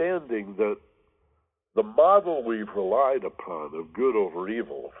understanding that the model we've relied upon of good over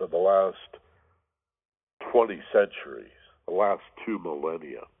evil for the last 20 centuries, the last 2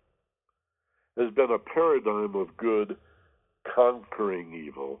 millennia, has been a paradigm of good conquering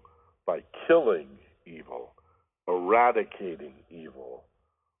evil by killing evil, eradicating evil.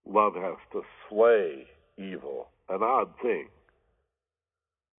 Love has to slay evil. An odd thing,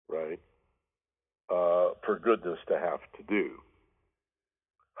 right? For goodness to have to do.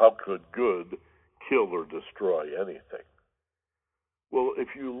 How could good kill or destroy anything? Well, if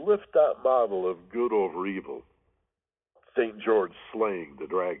you lift that model of good over evil, St. George slaying the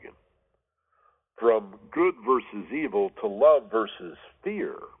dragon, from good versus evil to love versus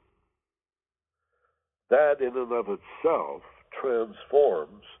fear, that in and of itself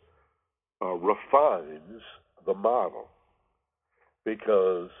transforms, refines the model.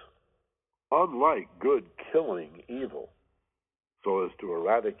 Because unlike good killing evil so as to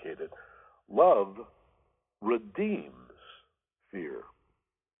eradicate it, love redeems fear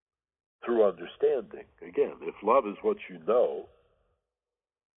through understanding. Again, if love is what you know,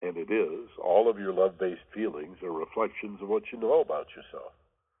 and it is, all of your love-based feelings are reflections of what you know about yourself.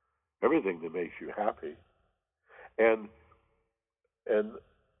 Everything that makes you happy. And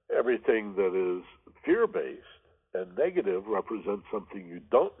everything that is fear-based and negative represents something you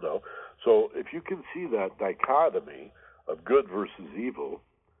don't know. So if you can see that dichotomy of good versus evil,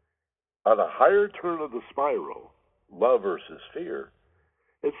 on a higher turn of the spiral, love versus fear,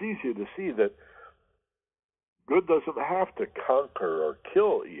 it's easier to see that good doesn't have to conquer or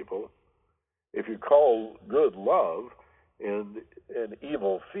kill evil. If you call good love and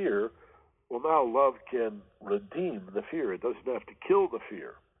evil fear, well, now love can redeem the fear. It doesn't have to kill the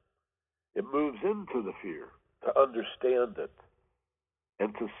fear. It moves into the fear to understand it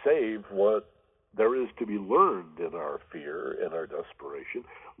and to save what there is to be learned in our fear and our desperation,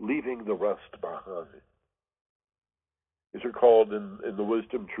 leaving the rest behind. These are called in the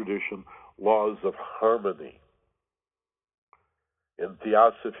wisdom tradition laws of harmony. In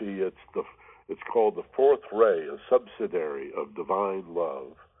theosophy, it's called the fourth ray, a subsidiary of divine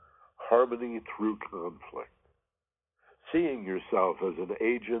love, harmony through conflict. Seeing yourself as an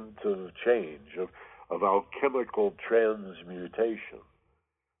agent of change, of alchemical transmutation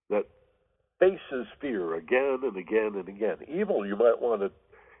that faces fear again and again and again. Evil you might want to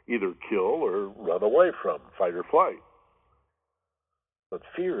either kill or run away from, fight or flight. But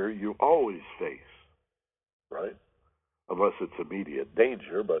fear you always face, right? Unless it's immediate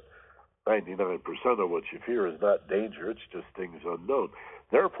danger, but 99% of what you fear is not danger, it's just things unknown.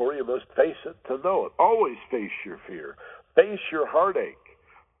 Therefore, you must face it to know it. Always face your fear. Face your heartache.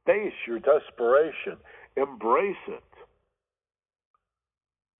 Face your desperation. Embrace it.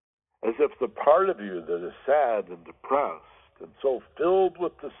 As if the part of you that is sad and depressed and so filled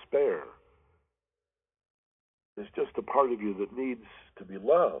with despair is just a part of you that needs to be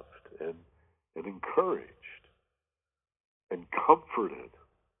loved and encouraged and comforted,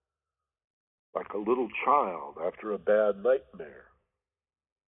 like a little child after a bad nightmare.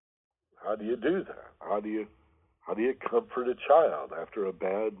 How do you do that? How do you comfort a child after a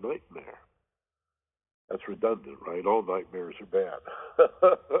bad nightmare? That's redundant, right? All nightmares are bad.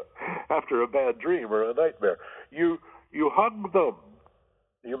 After a bad dream or a nightmare, you hug them,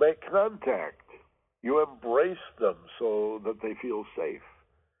 you make contact, you embrace them so that they feel safe.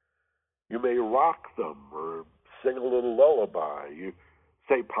 You may rock them or sing a little lullaby. You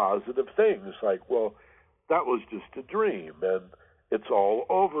say positive things like, well, that was just a dream and it's all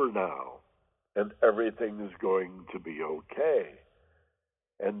over now and everything is going to be okay.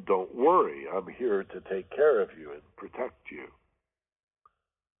 And don't worry, I'm here to take care of you and protect you.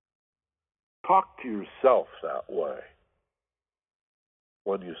 Talk to yourself that way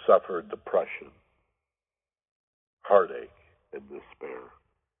when you suffer depression, heartache, and despair.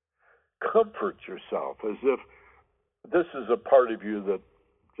 Comfort yourself as if this is a part of you that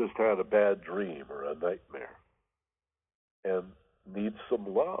just had a bad dream or a nightmare and needs some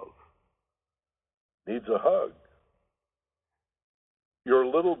love, needs a hug. Your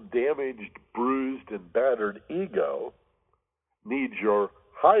little damaged, bruised, and battered ego needs your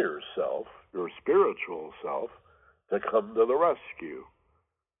higher self, your spiritual self, to come to the rescue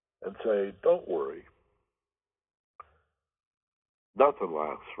and say, don't worry. Nothing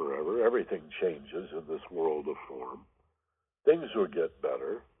lasts forever. Everything changes in this world of form. Things will get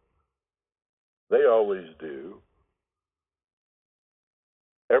better. They always do.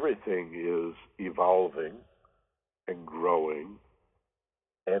 Everything is evolving and growing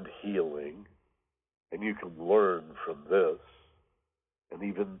and healing And you can learn from this and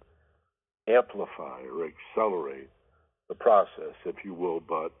even amplify or accelerate the process, if you will,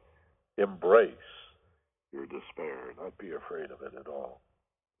 but embrace your despair, not be afraid of it at all.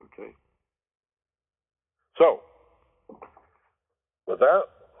 Okay? So, with that,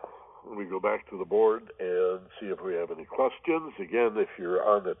 let me go back to the board and see if we have any questions. Again, if you're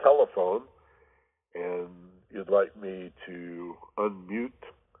on the telephone and you'd like me to unmute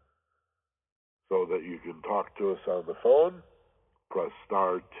so that you can talk to us on the phone, press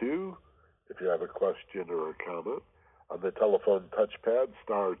star 2 if you have a question or a comment. On the telephone touchpad,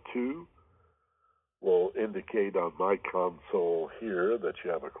 star 2 will indicate on my console here that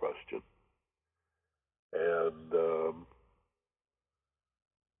you have a question. And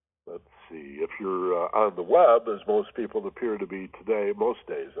let's see, if you're on the web, as most people appear to be today, most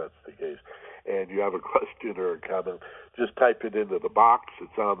days that's the case, and you have a question or a comment, just type it into the box.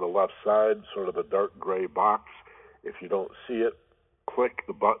 It's on the left side, sort of a dark gray box. If you don't see it, click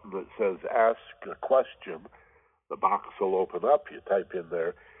the button that says Ask a Question. The box will open up. You type in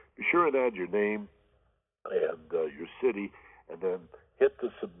there. Be sure and add your name and your city, and then hit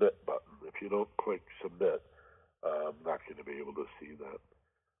the Submit button. If you don't click Submit, I'm not going to be able to see that.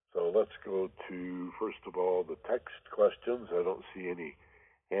 So let's go to, first of all, the text questions. I don't see any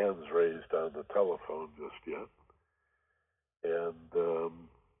hands raised on the telephone just yet. And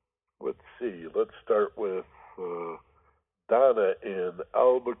let's see. Let's start with Donna in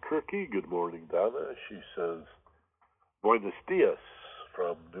Albuquerque. Good morning, Donna. She says, Buenos dias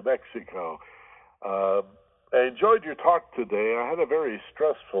from New Mexico. I enjoyed your talk today. I had a very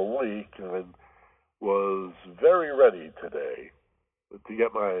stressful week and was very ready today to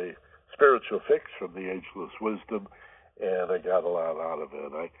get my spiritual fix from the Ageless Wisdom, and I got a lot out of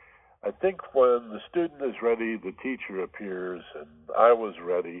it. I think when the student is ready, the teacher appears, and I was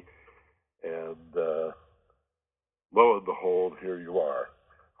ready, and lo and behold, here you are.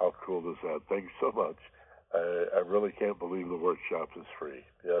 How cool is that? Thanks so much. I really can't believe the workshop is free.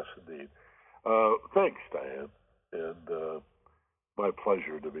 Yes, indeed. Thanks, Diane, and my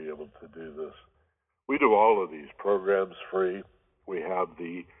pleasure to be able to do this. We do all of these programs free. We have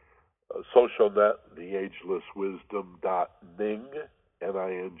the social net, the agelesswisdom.ning,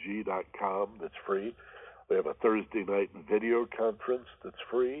 Ning.com, that's free. We have a Thursday night video conference that's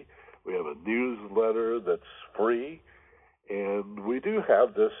free. We have a newsletter that's free. And we do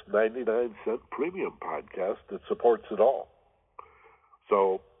have this 99-cent premium podcast that supports it all.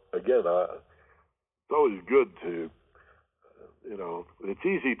 So, again, it's always good to, it's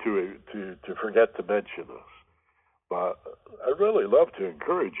easy to forget to mention us. But I really love to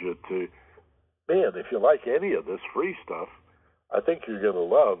encourage you to, if you like any of this free stuff, I think you're going to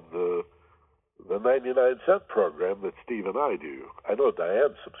love the 99-cent program that Steve and I do. I know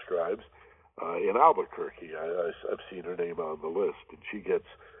Diane subscribes in Albuquerque. I've seen her name on the list, and she gets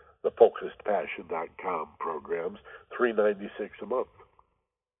the FocusedPassion.com programs, $3.96 a month.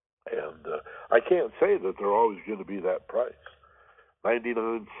 And I can't say that they're always going to be that price.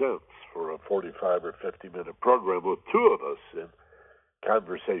 99 cents for a 45 or 50-minute program with two of us in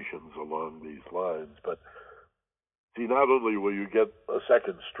conversations along these lines. But see, not only will you get a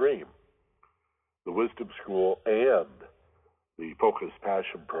second stream, the Wisdom School and the Focused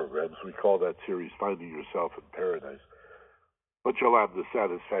Passion programs, we call that series Finding Yourself in Paradise, but you'll have the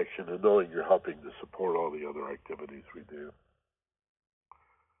satisfaction in knowing you're helping to support all the other activities we do.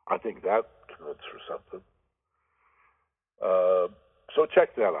 I think that counts for something. So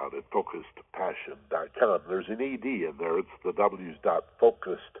check that out at FocusedPassion.com. There's an ED in there. It's the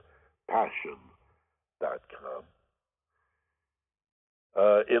w's.focusedpassion.com.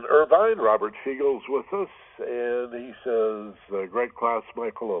 In Irvine, Robert Fiegel's with us, and he says, great class,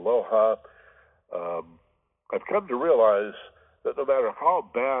 Michael, aloha. I've come to realize that no matter how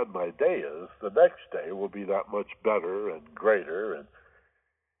bad my day is, the next day will be that much better and greater,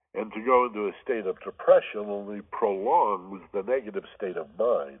 and to go into a state of depression only prolongs the negative state of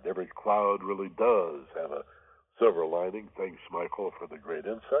mind. Every cloud really does have a silver lining. Thanks, Michael, for the great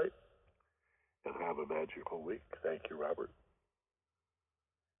insight, and have a magical week. Thank you, Robert.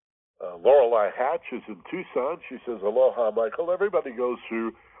 Lorelei Hatch is in Tucson. She says, aloha, Michael. Everybody goes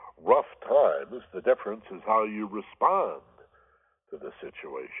through rough times. The difference is how you respond to the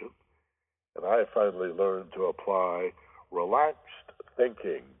situation. And I finally learned to apply relaxed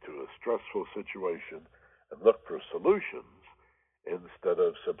thinking to a stressful situation and look for solutions instead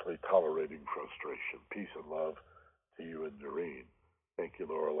of simply tolerating frustration. Peace and love to you and Doreen. Thank you,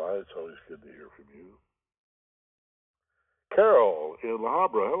 Lorelei. It's always good to hear from you. Carol in La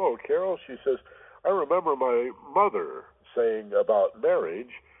Habra. Hello, Carol. She says, I remember my mother saying about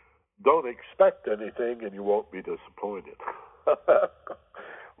marriage, don't expect anything and you won't be disappointed.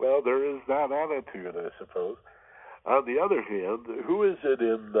 Well, there is that attitude, I suppose. On the other hand, who is it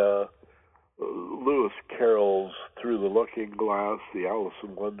in Lewis Carroll's Through the Looking Glass, the Alice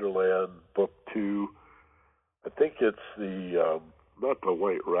in Wonderland, Book 2? I think it's not the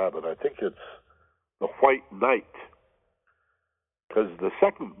White Rabbit, I think it's the White Knight. Because the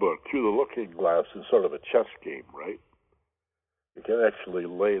second book, Through the Looking Glass, is sort of a chess game, right? You can actually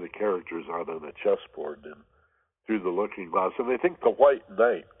lay the characters out on a chessboard and Through the Looking Glass. And I think the White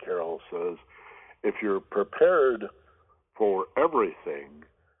Knight, Carroll says, if you're prepared for everything,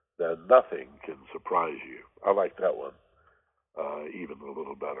 then nothing can surprise you. I like that one even a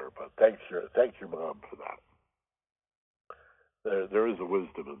little better. But thank your mom for that. There is a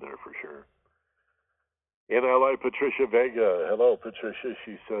wisdom in there for sure. NLI Patricia Vega. Hello, Patricia.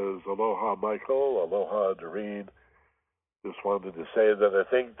 She says, aloha, Michael. Aloha, Doreen. Just wanted to say that I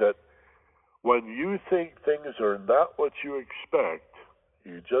think that when you think things are not what you expect,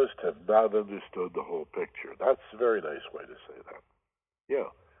 you just have not understood the whole picture. That's a very nice way to say that. Yeah.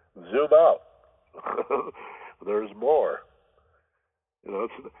 Zoom out. There's more. You know,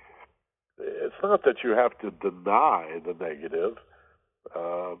 it's not that you have to deny the negative.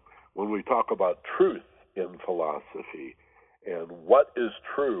 When we talk about truth in philosophy and what is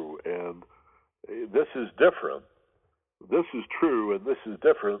true, and this is different, this is true and this is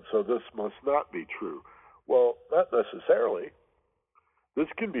different, so this must not be true. Well, not necessarily. This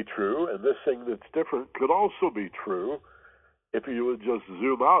can be true, and this thing that's different could also be true if you would just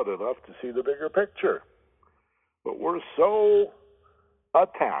zoom out enough to see the bigger picture. But we're so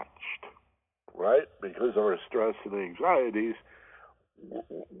attached, right? Because of our stress and anxieties,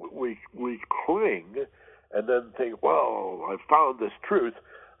 we cling and then think, well, I've found this truth,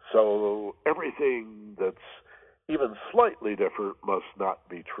 so everything that's even slightly different must not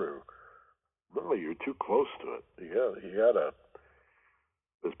be true. No, you're too close to it. You gotta,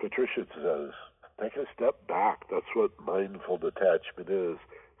 as Patricia says, take a step back. That's what mindful detachment is.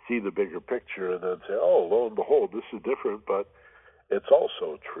 See the bigger picture and then say, oh, lo and behold, this is different, but it's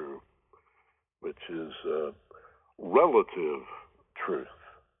also true, which is relative truth.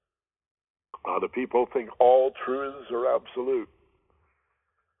 A lot of people think all truths are absolute.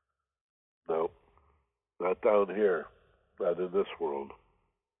 No, not down here, not in this world.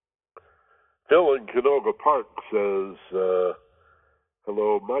 Phil in Canoga Park says,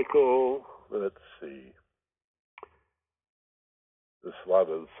 hello, Michael. Let's see.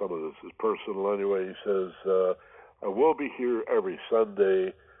 Some of this is personal anyway. He says, I will be here every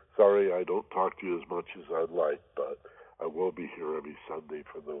Sunday. Sorry, I don't talk to you as much as I'd like, but I will be here every Sunday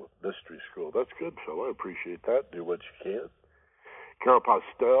for the mystery school. That's good, Phil. I appreciate that. Do what you can. Carol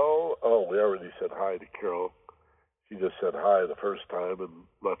Postel. Oh, we already said hi to Carol. She just said hi the first time and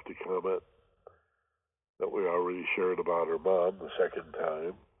left a comment that we already shared about her mom the second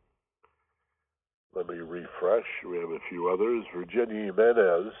time. Let me refresh. We have a few others. Virginia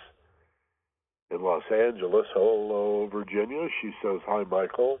Jimenez in Los Angeles. Hello, Virginia. She says, hi,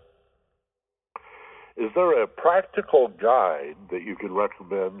 Michael. Is there a practical guide that you can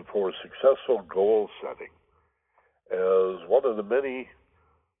recommend for successful goal setting as one of the many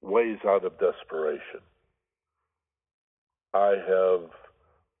ways out of desperation? I have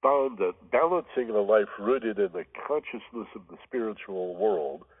found that balancing a life rooted in the consciousness of the spiritual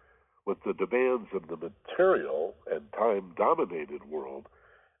world with the demands of the material and time-dominated world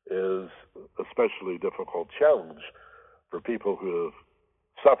is a especially difficult challenge for people who have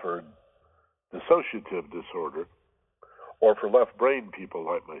suffered dissociative disorder, or for left-brain people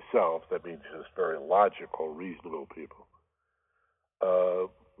like myself. That means just very logical, reasonable people.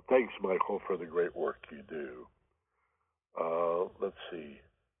 Thanks, Michael, for the great work you do. Let's see.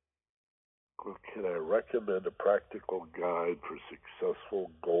 Can I recommend a practical guide for successful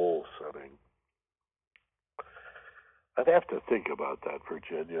goal setting? I'd have to think about that,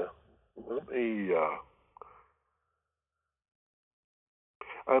 Virginia. Let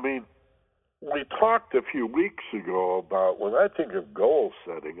me, we talked a few weeks ago about, when I think of goal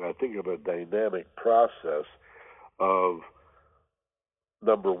setting, I think of a dynamic process of,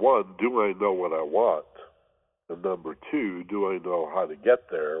 number one, do I know what I want? And number two, do I know how to get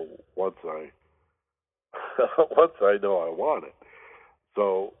there once I know I want it?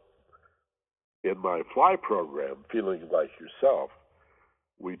 So in my FLY program, Feeling Like Yourself,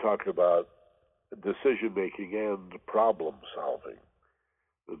 we talk about decision-making and problem-solving.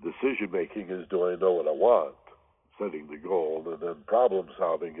 The decision-making is, do I know what I want? Setting the goal. And then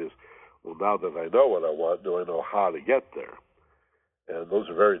problem-solving is, well, now that I know what I want, do I know how to get there? And those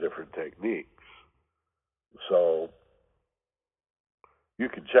are very different techniques. So you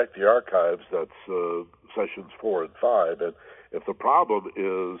can check the archives. That's sessions 4 and 5. And if the problem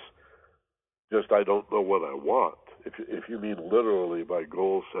is just I don't know what I want, if you mean literally by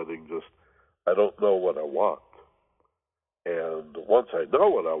goal setting, just I don't know what I want. And once I know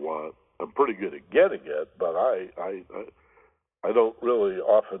what I want, I'm pretty good at getting it, but I don't really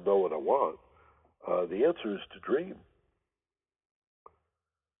often know what I want. The answer is to dream.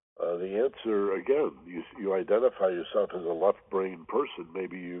 The answer, again, you identify yourself as a left-brain person.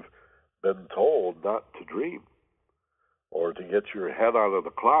 Maybe you've been told not to dream or to get your head out of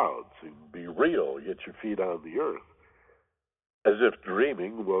the clouds and be real, get your feet on the earth, as if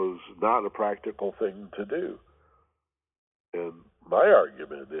dreaming was not a practical thing to do. And my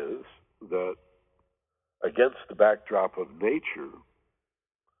argument is that against the backdrop of nature,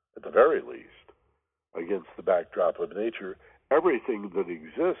 at the very least, against the backdrop of nature, everything that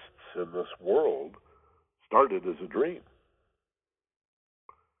exists in this world started as a dream.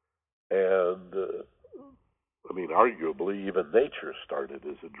 And, arguably, even nature started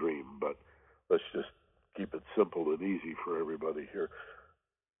as a dream, but let's just keep it simple and easy for everybody here.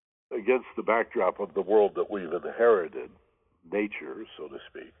 Against the backdrop of the world that we've inherited, nature, so to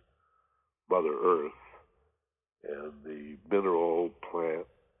speak, Mother Earth, and the mineral, plant,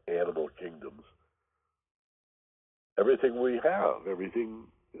 animal kingdoms, everything we have, every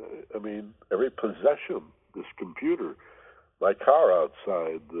possession, this computer, my car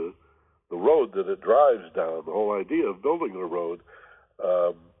outside, the road that it drives down, the whole idea of building a road,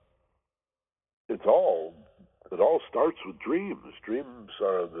 it all starts with dreams. Dreams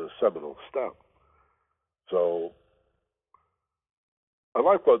are the seminal step. So I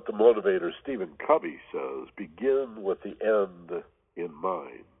like what the motivator Stephen Covey says, begin with the end in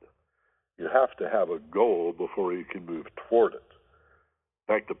mind. You have to have a goal before you can move toward it.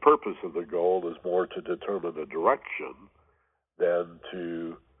 In fact, the purpose of the goal is more to determine a direction than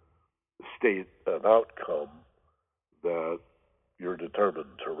to state an outcome that you're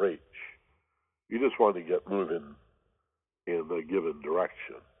determined to reach. You just want to get moving in a given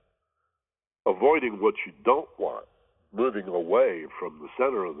direction. Avoiding what you don't want, moving away from the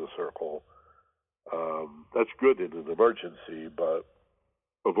center of the circle, that's good in an emergency, but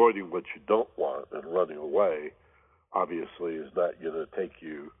avoiding what you don't want and running away obviously is not going to take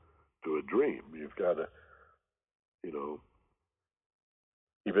you to a dream. You've got to,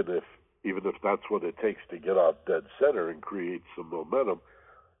 even if that's what it takes to get off dead center and create some momentum,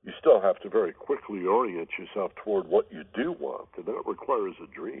 you still have to very quickly orient yourself toward what you do want, and that requires a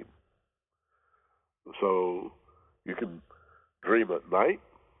dream. So you can dream at night,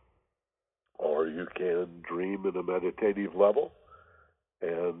 or you can dream at a meditative level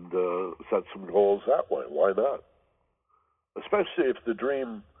and set some goals that way. Why not? Especially if the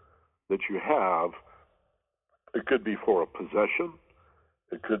dream that you have, it could be for a possession,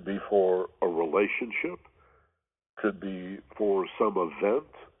 it could be for a relationship, could be for some event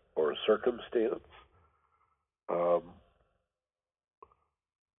or a circumstance.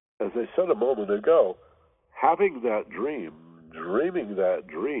 As I said a moment ago, having that dream, dreaming that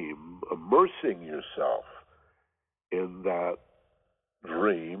dream, immersing yourself in that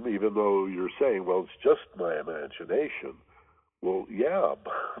dream, even though you're saying, well, it's just my imagination. Well, yeah,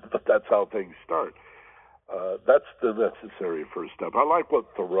 but that's how things start. That's the necessary first step. I like what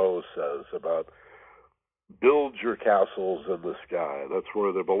Thoreau says about build your castles in the sky. That's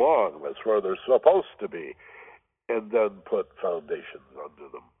where they belong. That's where they're supposed to be. And then put foundations under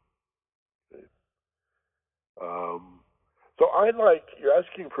them. Okay. So you're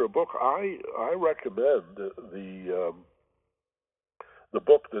asking for a book. I recommend the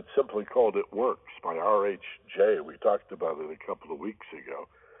book that's simply called It Works by R.H. J. We talked about it a couple of weeks ago.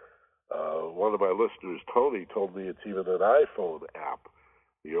 One of my listeners, Tony, told me it's even an iPhone app,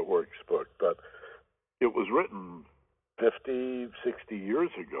 the It Works book. But it was written 50, 60 years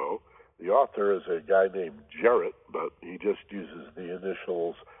ago. The author is a guy named Jarrett, but he just uses the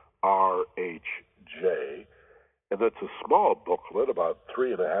initials R.H.J. And it's a small booklet, about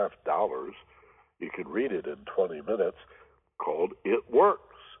 $3.50. You can read it in 20 minutes, called It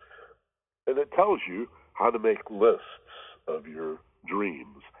Works. And it tells you how to make lists of your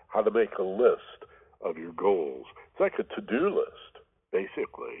dreams, how to make a list of your goals. It's like a to-do list,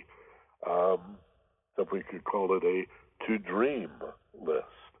 basically. So we could call it a to-dream list.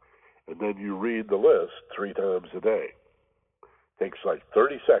 And then you read the list 3 times a day. It takes like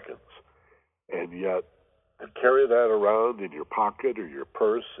 30 seconds. And yet, to carry that around in your pocket or your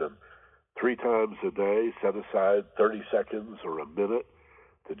purse and 3 times a day, set aside 30 seconds or a minute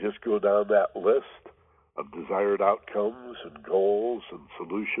to just go down that list of desired outcomes and goals and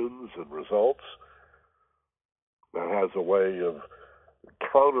solutions and results. That has a way of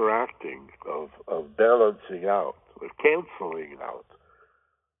counteracting, of balancing out, of canceling out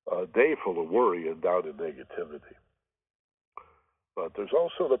a day full of worry and doubt and negativity. But there's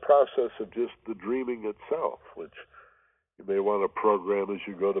also the process of just the dreaming itself, which you may want to program as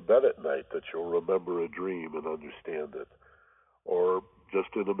you go to bed at night, that you'll remember a dream and understand it. Or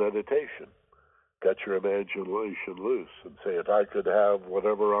just in a meditation, get your imagination loose and say, if I could have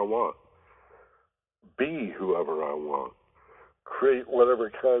whatever I want, be whoever I want, create whatever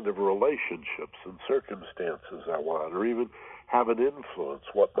kind of relationships and circumstances I want, or even have an influence,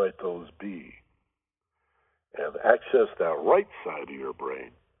 what might those be? And access that right side of your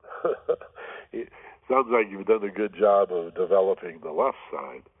brain. It sounds like you've done a good job of developing the left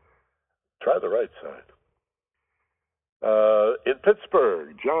side. Try the right side. In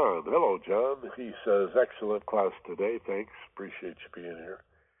Pittsburgh, John. Hello, John. He says, excellent class today. Thanks. Appreciate you being here.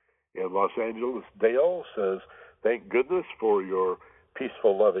 In Los Angeles, Dale says, thank goodness for your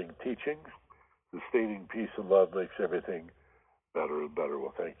peaceful, loving teachings. Sustaining peace and love makes everything better and better.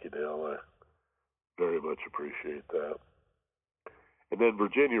 Well, thank you, Dale. I very much appreciate that. And then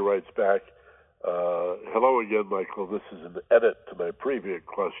Virginia writes back, hello again, Michael. This is an edit to my previous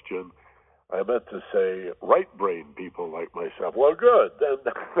question. I meant to say right-brain people like myself. Well, good. Then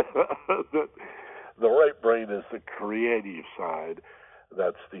the right brain is the creative side.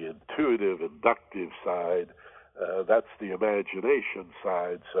 That's the intuitive, inductive side. That's the imagination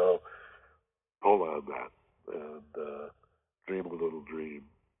side. So hold on that and dream a little dream.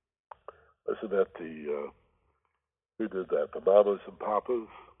 Isn't that who did that? The Mamas and Papas?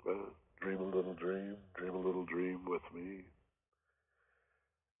 Dream a little dream with me.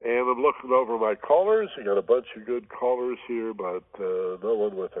 And I'm looking over my callers. I got a bunch of good callers here, but no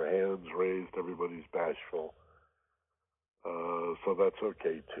one with their hands raised. Everybody's bashful. So that's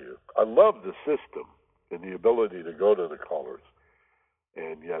okay, too. I love the system and the ability to go to the callers.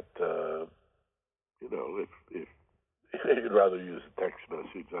 And yet, if you'd rather use a text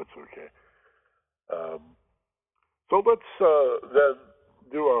message, that's okay. So let's then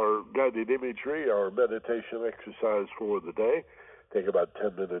do our guided imagery, our meditation exercise for the day. Take about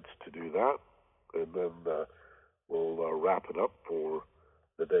 10 minutes to do that, and then we'll wrap it up for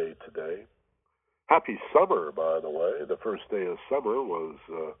the day today. Happy summer, by the way. The first day of summer was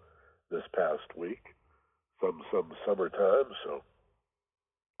this past week, some summertime, so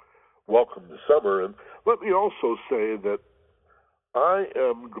welcome to summer. And let me also say that I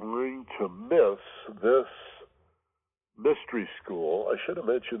am going to miss this mystery school. I should have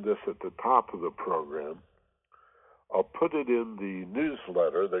mentioned this at the top of the program. I'll put it in the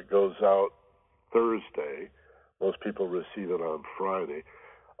newsletter that goes out Thursday. Most people receive it on Friday.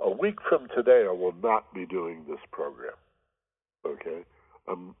 A week from today, I will not be doing this program. Okay?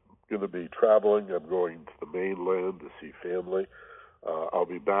 I'm going to be traveling. I'm going to the mainland to see family. I'll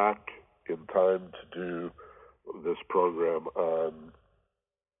be back in time to do this program on,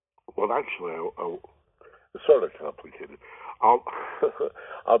 well, actually, it's sort of complicated.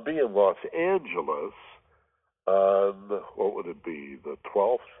 I'll be in Los Angeles on, what would it be, the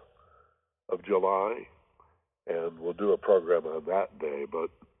 12th of July, and we'll do a program on that day, but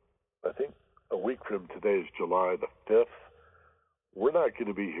I think a week from today is July the 5th. We're not going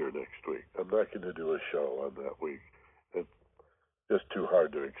to be here next week. I'm not going to do a show on that week. It's just too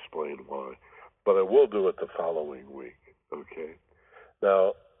hard to explain why. But I will do it the following week, okay?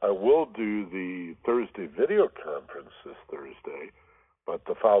 Now, I will do the Thursday video conference this Thursday, but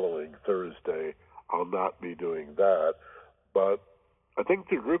the following Thursday, I'll not be doing that. But I think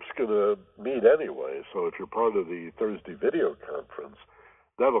the group's going to meet anyway, so if you're part of the Thursday video conference,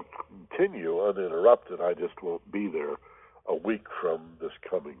 that'll continue uninterrupted. I just won't be there a week from this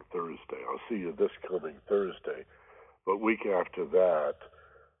coming Thursday. I'll see you this coming Thursday. But week after that,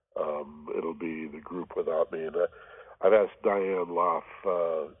 it'll be the group without me. And I've asked Diane Loff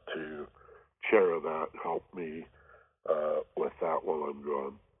to chair that, help me with that while I'm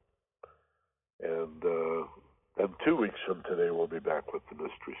gone. And 2 weeks from today, we'll be back with the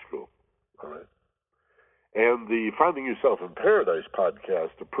Mystery School. All right. And the Finding Yourself in Paradise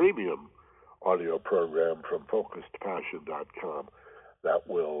podcast, a premium audio program from FocusedPassion.com,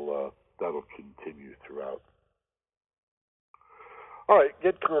 that'll continue throughout. All right,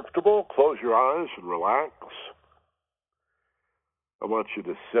 get comfortable, close your eyes, and relax. I want you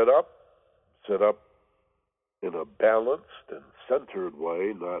to sit up in a balanced and centered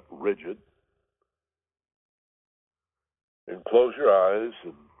way, not rigid. And close your eyes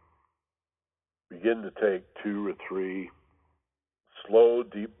and begin to take 2 or 3 slow,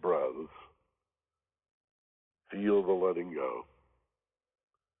 deep breaths. Feel the letting go.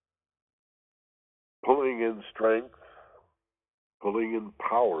 Pulling in strength pulling in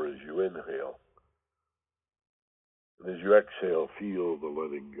power as you inhale. And as you exhale, feel the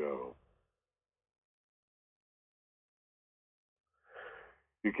letting go.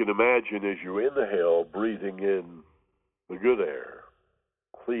 You can imagine as you inhale, breathing in the good air,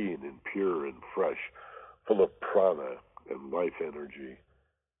 clean and pure and fresh, full of prana and life energy.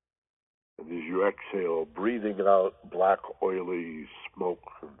 And as you exhale, breathing out black, oily smoke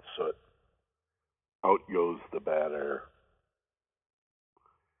and soot. Out goes the bad air.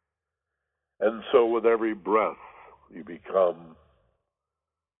 And so with every breath, you become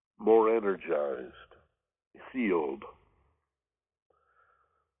more energized, healed,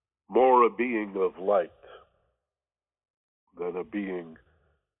 more a being of light than a being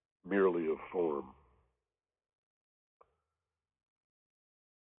merely of form.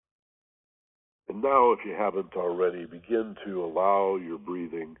 And now, if you haven't already, begin to allow your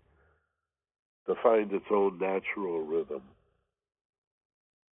breathing to find its own natural rhythm.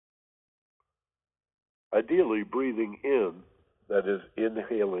 Ideally, breathing in, that is,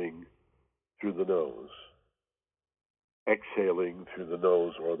 inhaling through the nose, exhaling through the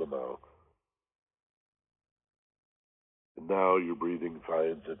nose or the mouth. And now your breathing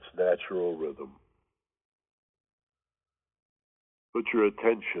finds its natural rhythm. Put your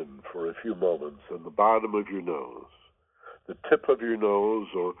attention for a few moments on the bottom of your nose, the tip of your nose,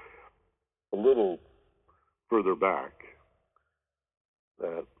 or a little further back,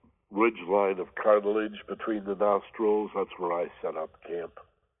 that ridge line of cartilage between the nostrils. That's where I set up camp.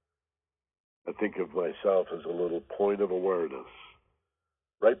 I think of myself as a little point of awareness,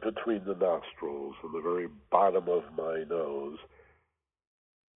 right between the nostrils and the very bottom of my nose.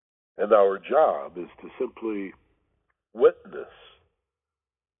 And our job is to simply witness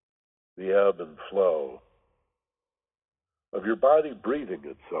the ebb and flow of your body breathing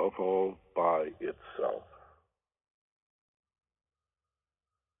itself all by itself.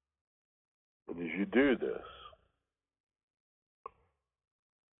 And as you do this,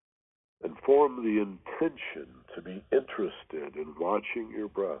 and form the intention to be interested in watching your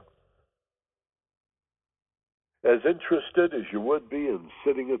breath, as interested as you would be in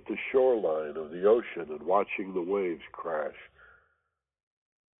sitting at the shoreline of the ocean and watching the waves crash,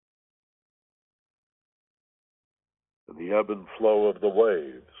 and the ebb and flow of the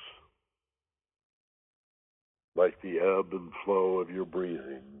waves, like the ebb and flow of your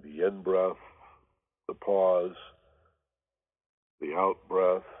breathing, the in-breath, the pause, the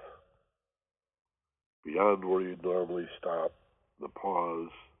out-breath, beyond where you'd normally stop, the pause.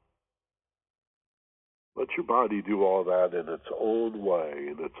 Let your body do all that in its own way,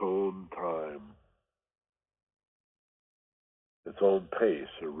 in its own time, its own pace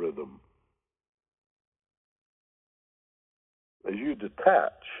or rhythm. As you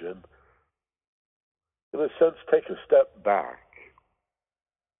detach and, in a sense, take a step back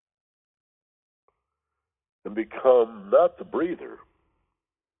and become not the breather,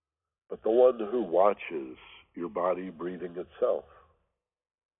 but the one who watches your body breathing itself.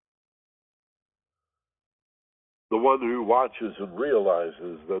 The one who watches and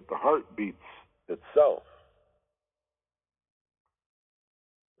realizes that the heart beats itself,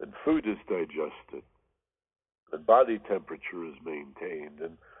 and food is digested, and body temperature is maintained,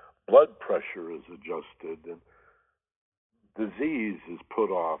 and blood pressure is adjusted, and disease is put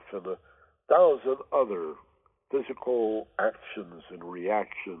off, and 1,000 other physical actions and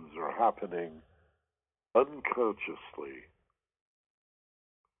reactions are happening unconsciously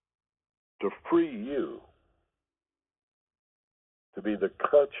to free you to be the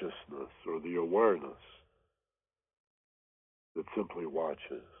consciousness or the awareness that simply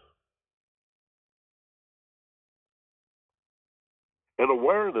watches. An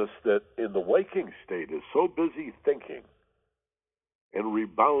awareness that in the waking state is so busy thinking and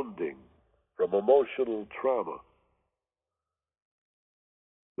rebounding from emotional trauma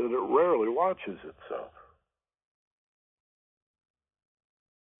that it rarely watches itself.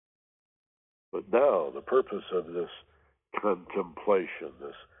 But now the purpose of this contemplation,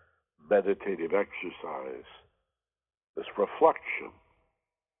 this meditative exercise, this reflection,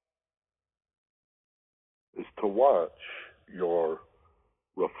 is to watch your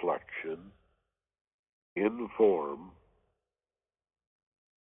reflection in form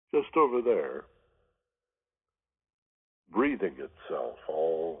just over there, breathing itself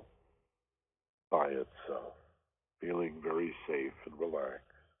all by itself, feeling very safe and relaxed,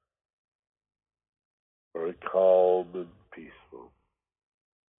 very calm and peaceful.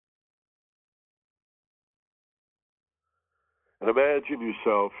 And imagine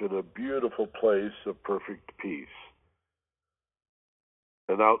yourself in a beautiful place of perfect peace,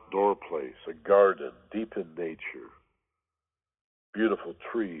 an outdoor place, a garden deep in nature, beautiful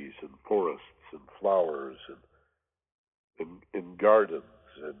trees and forests and flowers and gardens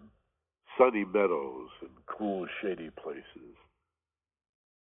and sunny meadows and cool, shady places,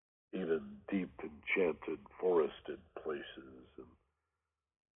 even deep, enchanted, forested places, and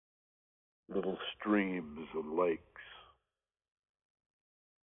little streams and lakes,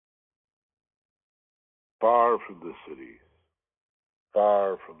 far from the cities,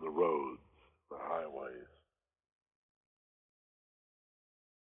 far from the roads, the highways.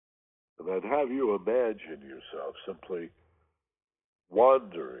 And I'd have you imagine yourself simply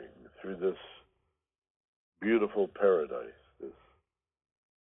wandering through this beautiful paradise, this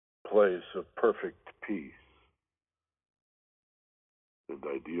place of perfect peace and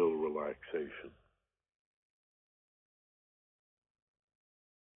ideal relaxation,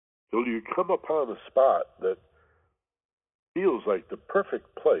 till you come upon a spot that feels like the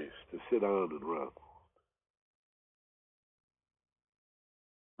perfect place to sit down and rest.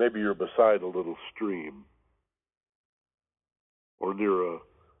 Maybe you're beside a little stream or near a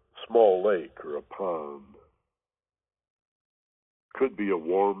small lake or a pond. Could be a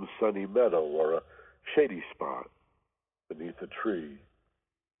warm, sunny meadow or a shady spot beneath a tree.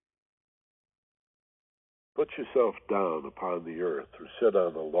 Put yourself down upon the earth or sit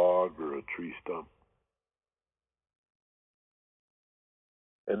on a log or a tree stump.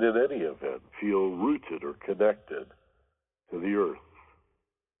 And in any event, feel rooted or connected to the earth,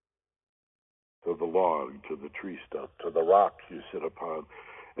 to the log, to the tree stump, to the rock you sit upon,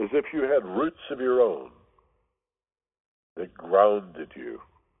 as if you had roots of your own that grounded you.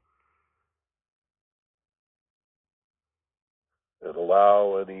 And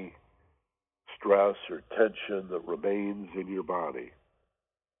allow any stress or tension that remains in your body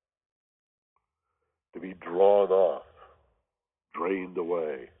to be drawn off, drained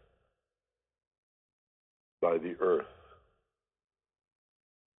away by the earth.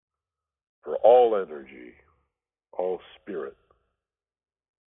 For all energy, all spirit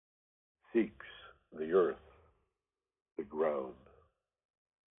seeks the earth, the ground.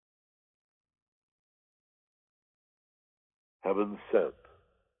 Heaven sent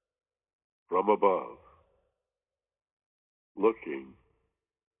from above, looking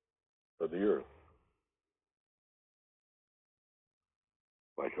for the earth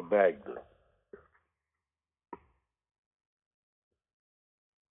like a magnet.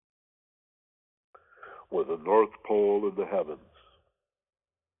 With the North Pole in the heavens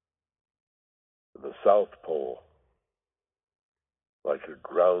and the South Pole like a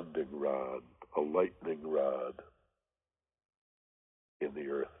grounding rod, a lightning rod in the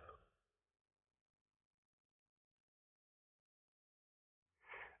earth.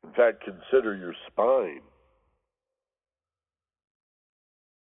 In fact, consider your spine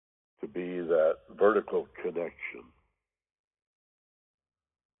to be that vertical connection,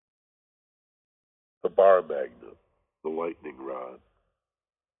 the bar magnet, the lightning rod,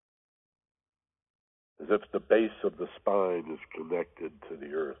 as if the base of the spine is connected to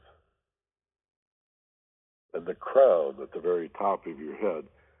the earth, and the crown at the very top of your head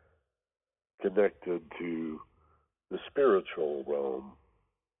connected to the spiritual realm,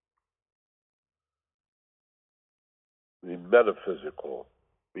 the metaphysical,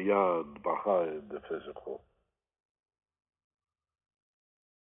 beyond, behind the physical,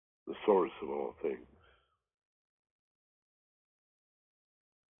 the source of all things.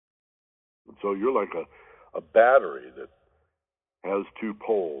 And so you're like a battery that has two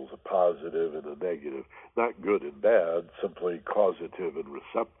poles, a positive and a negative, not good and bad, simply causative and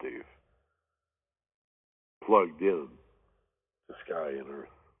receptive, plugged in to sky and earth.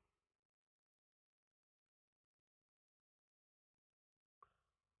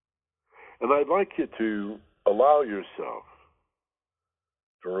 And I'd like you to allow yourself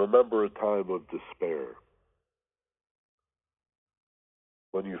to remember a time of despair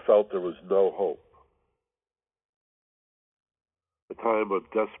when you felt there was no hope, a time of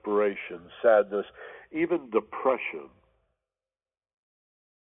desperation, sadness, even depression,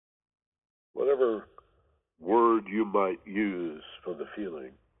 whatever word you might use for the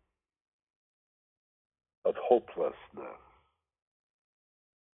feeling of hopelessness.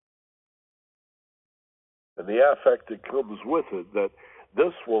 And the affect that comes with it, that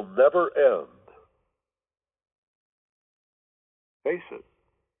this will never end. Face it.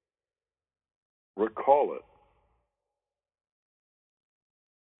 Recall it.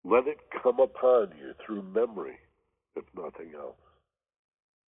 Let it come upon you through memory, if nothing else.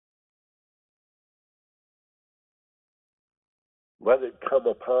 Let it come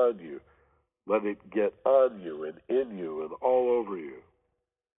upon you. Let it get on you and in you and all over you.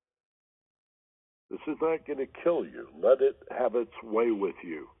 This is not going to kill you. Let it have its way with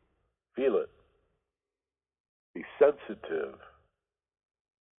you. Feel it. Be sensitive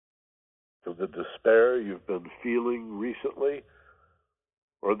to the despair you've been feeling recently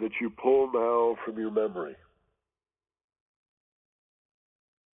or that you pull now from your memory.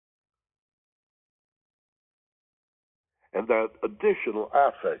 And that additional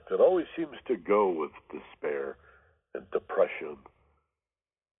affect that always seems to go with despair and depression,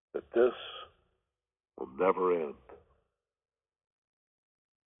 that this will never end.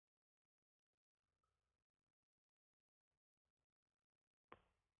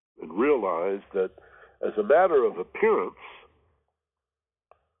 And realize that as a matter of appearance,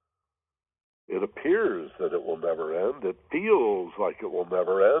 it appears that it will never end. It feels like it will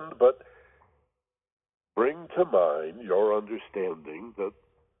never end, but bring to mind your understanding that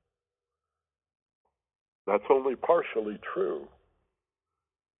that's only partially true.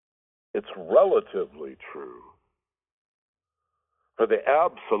 It's relatively true. For the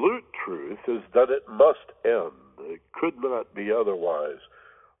absolute truth is that it must end. It could not be otherwise,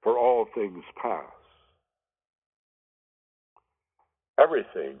 for all things pass.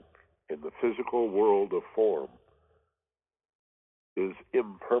 Everything in the physical world of form is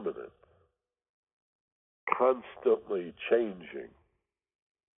impermanent, constantly changing,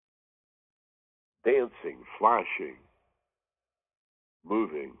 dancing, flashing,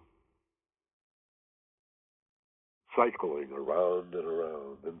 moving, cycling around and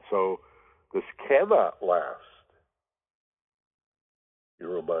around. And so this cannot last, you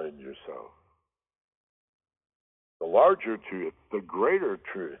remind yourself. The larger truth, the greater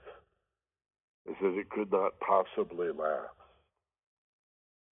truth, is that it could not possibly last.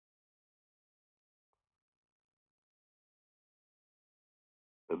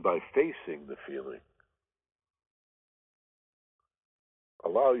 And by facing the feeling,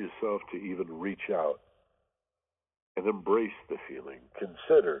 allow yourself to even reach out and embrace the feeling.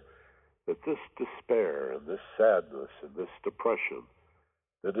 Consider that this despair and this sadness and this depression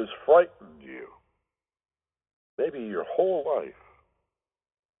that has frightened you, maybe your whole life,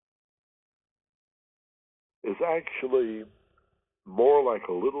 is actually more like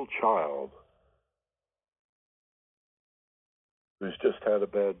a little child who's just had a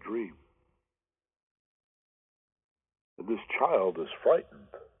bad dream. And this child is frightened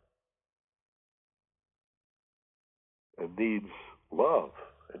and needs love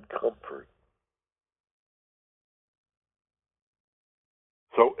and comfort.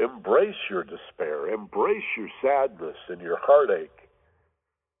 So embrace your despair, embrace your sadness and your heartache,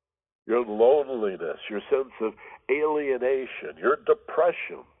 your loneliness, your sense of alienation, your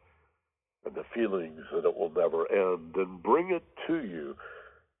depression, and the feelings that it will never end, and bring it to you.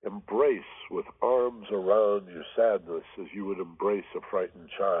 Embrace with arms around your sadness as you would embrace a frightened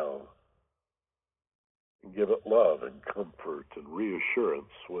child. And give it love and comfort and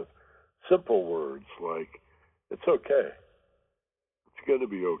reassurance with simple words like, it's okay. It's going to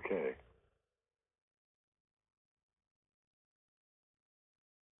be okay.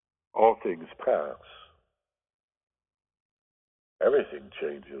 All things pass. Everything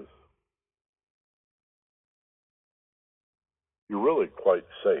changes. You're really quite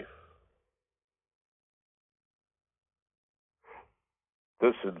safe.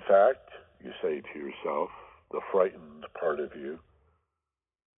 This, in fact, you say to yourself, the frightened part of you,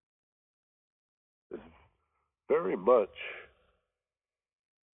 is very much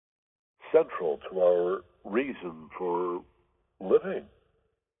central to our reason for living,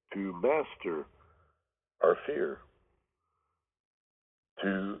 to master our fear,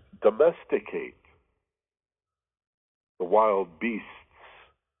 to domesticate the wild beasts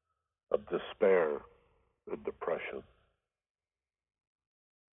of despair and depression,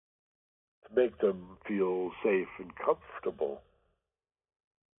 to make them feel safe and comfortable,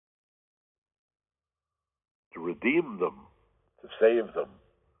 to redeem them, to save them,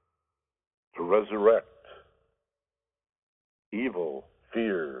 to resurrect evil,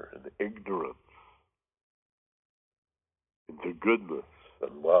 fear, and ignorance into goodness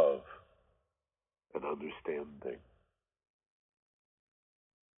and love and understanding.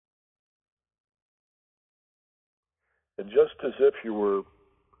 And just as if you were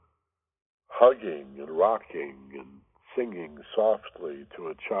hugging and rocking and singing softly to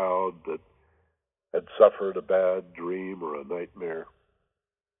a child that had suffered a bad dream or a nightmare,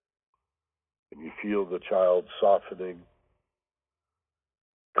 and you feel the child softening,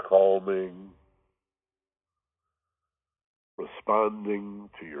 calming, responding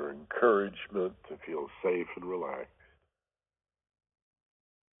to your encouragement to feel safe and relaxed.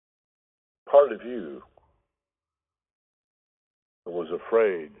 Part of you that was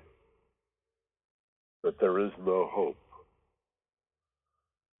afraid that there is no hope,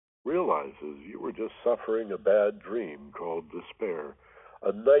 realizes you were just suffering a bad dream called despair,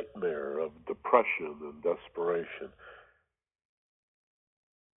 a nightmare of depression and desperation.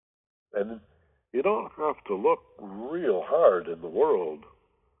 And you don't have to look real hard in the world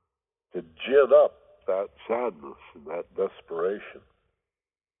to gin up that sadness and that desperation.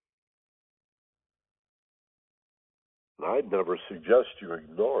 And I'd never suggest you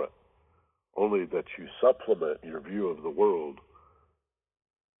ignore it, only that you supplement your view of the world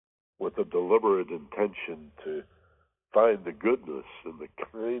with a deliberate intention to find the goodness and the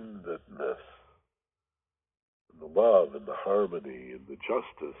kindness and the love and the harmony and the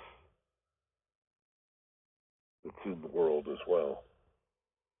justice that's in the world as well.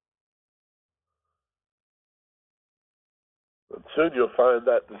 And soon you'll find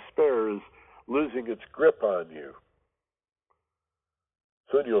that despair is losing its grip on you.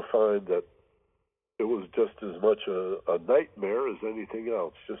 Soon you'll find that it was just as much a nightmare as anything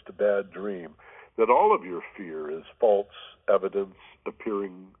else, just a bad dream. That all of your fear is false evidence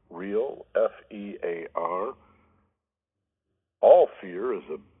appearing real, F-E-A-R. All fear is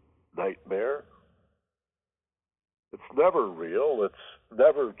a nightmare. It's never real. It's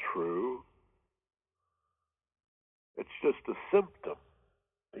never true. It's just a symptom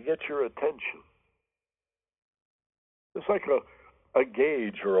to get your attention. It's like a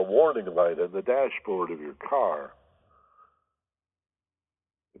gauge or a warning light on the dashboard of your car.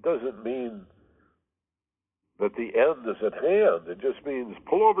 It doesn't mean that the end is at hand. It just means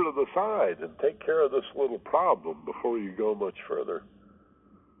pull over to the side and take care of this little problem before you go much further,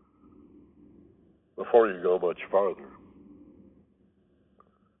 before you go much farther.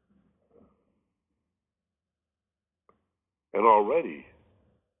 And already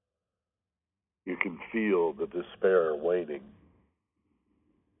you can feel the despair waning.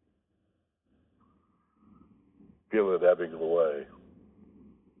 Feel it ebbing away.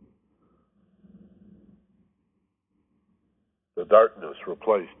 The darkness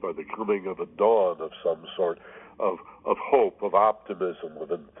replaced by the coming of a dawn of some sort, of hope, of optimism,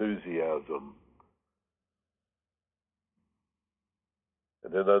 of enthusiasm.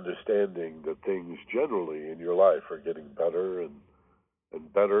 And then understanding that things generally in your life are getting better and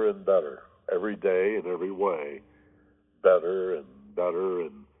better and better. Every day in every way, better and better,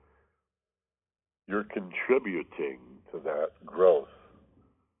 and you're contributing to that growth,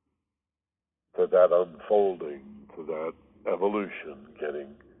 to that unfolding, to that evolution,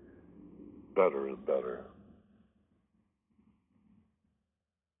 getting better and better.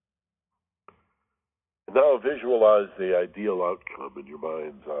 And now visualize the ideal outcome in your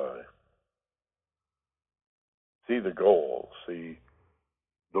mind's eye. See the goal, see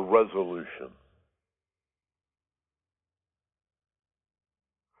the resolution.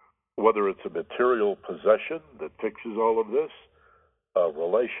 Whether it's a material possession that fixes all of this, a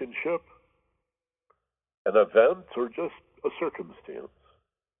relationship, an event, or just a circumstance.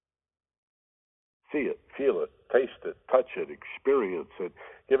 See it, feel it, taste it, touch it, experience it,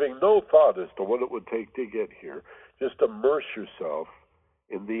 giving no thought as to what it would take to get here. Just immerse yourself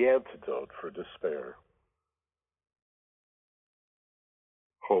in the antidote for despair.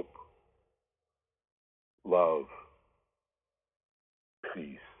 Hope, love,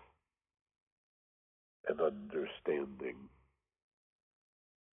 peace, and understanding,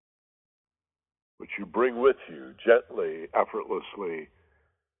 which you bring with you gently, effortlessly,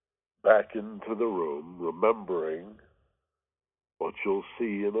 back into the room, remembering what you'll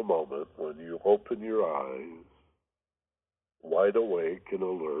see in a moment when you open your eyes, wide awake and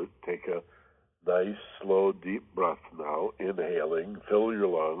alert. Take a nice, slow, deep breath now, inhaling, fill your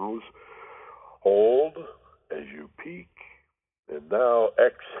lungs, hold as you peak, and now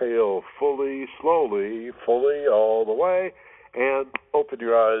exhale fully, slowly, fully, all the way, and open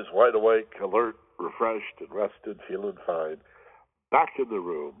your eyes, wide awake, alert, refreshed and rested, feeling fine, back in the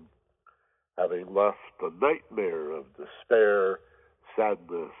room, having left the nightmare of despair,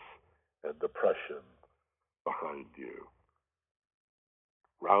 sadness, and depression behind you.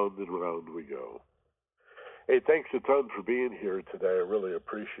 Round and round we go. Hey, thanks a ton for being here today. I really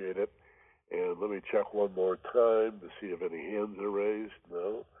appreciate it. And let me check one more time to see if any hands are raised.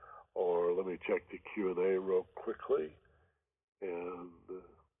 No. Or let me check the Q&A real quickly and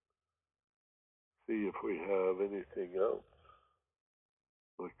see if we have anything else.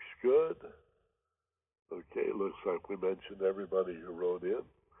 Looks good. Okay, looks like we mentioned everybody who wrote in.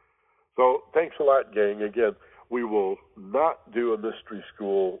 So thanks a lot, gang. Again, we will not do a mystery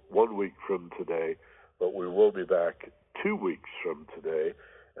school 1 week from today, but we will be back 2 weeks from today,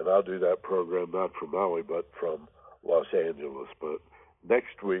 and I'll do that program not from Maui, but from Los Angeles. But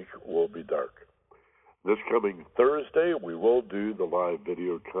next week will be dark. This coming Thursday, we will do the live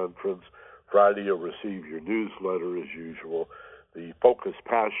video conference. Friday, you'll receive your newsletter as usual. The Focus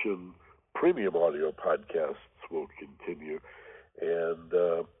Passion premium audio podcasts will continue. And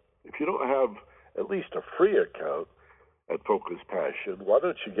if you don't have at least a free account at Focus Passion, why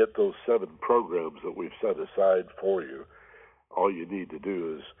don't you get those 7 programs that we've set aside for you? All you need to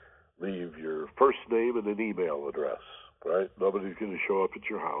do is leave your first name and an email address, right? Nobody's going to show up at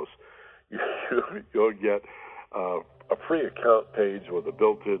your house. You'll get a free account page with a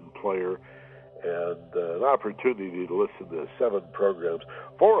built-in player and an opportunity to listen to 7 programs,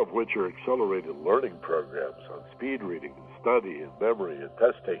 4 of which are accelerated learning programs on speed reading and study and memory and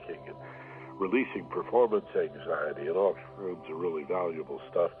test taking and releasing performance anxiety and all kinds of really valuable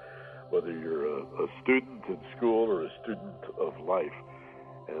stuff, whether you're a student in school or a student of life,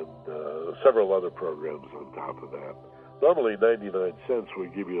 and several other programs on top of that. Normally 99 cents, we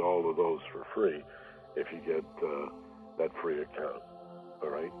give you all of those for free if you get that free account. All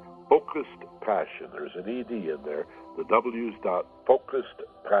right? Focused Passion. There's an ED in there. The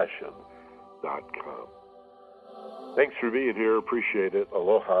W's.focusedpassion.com. Thanks for being here. Appreciate it.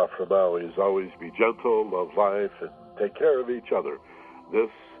 Aloha from Maui. As always, be gentle, love life, and take care of each other.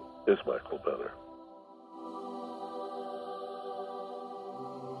 This is Michael Benner.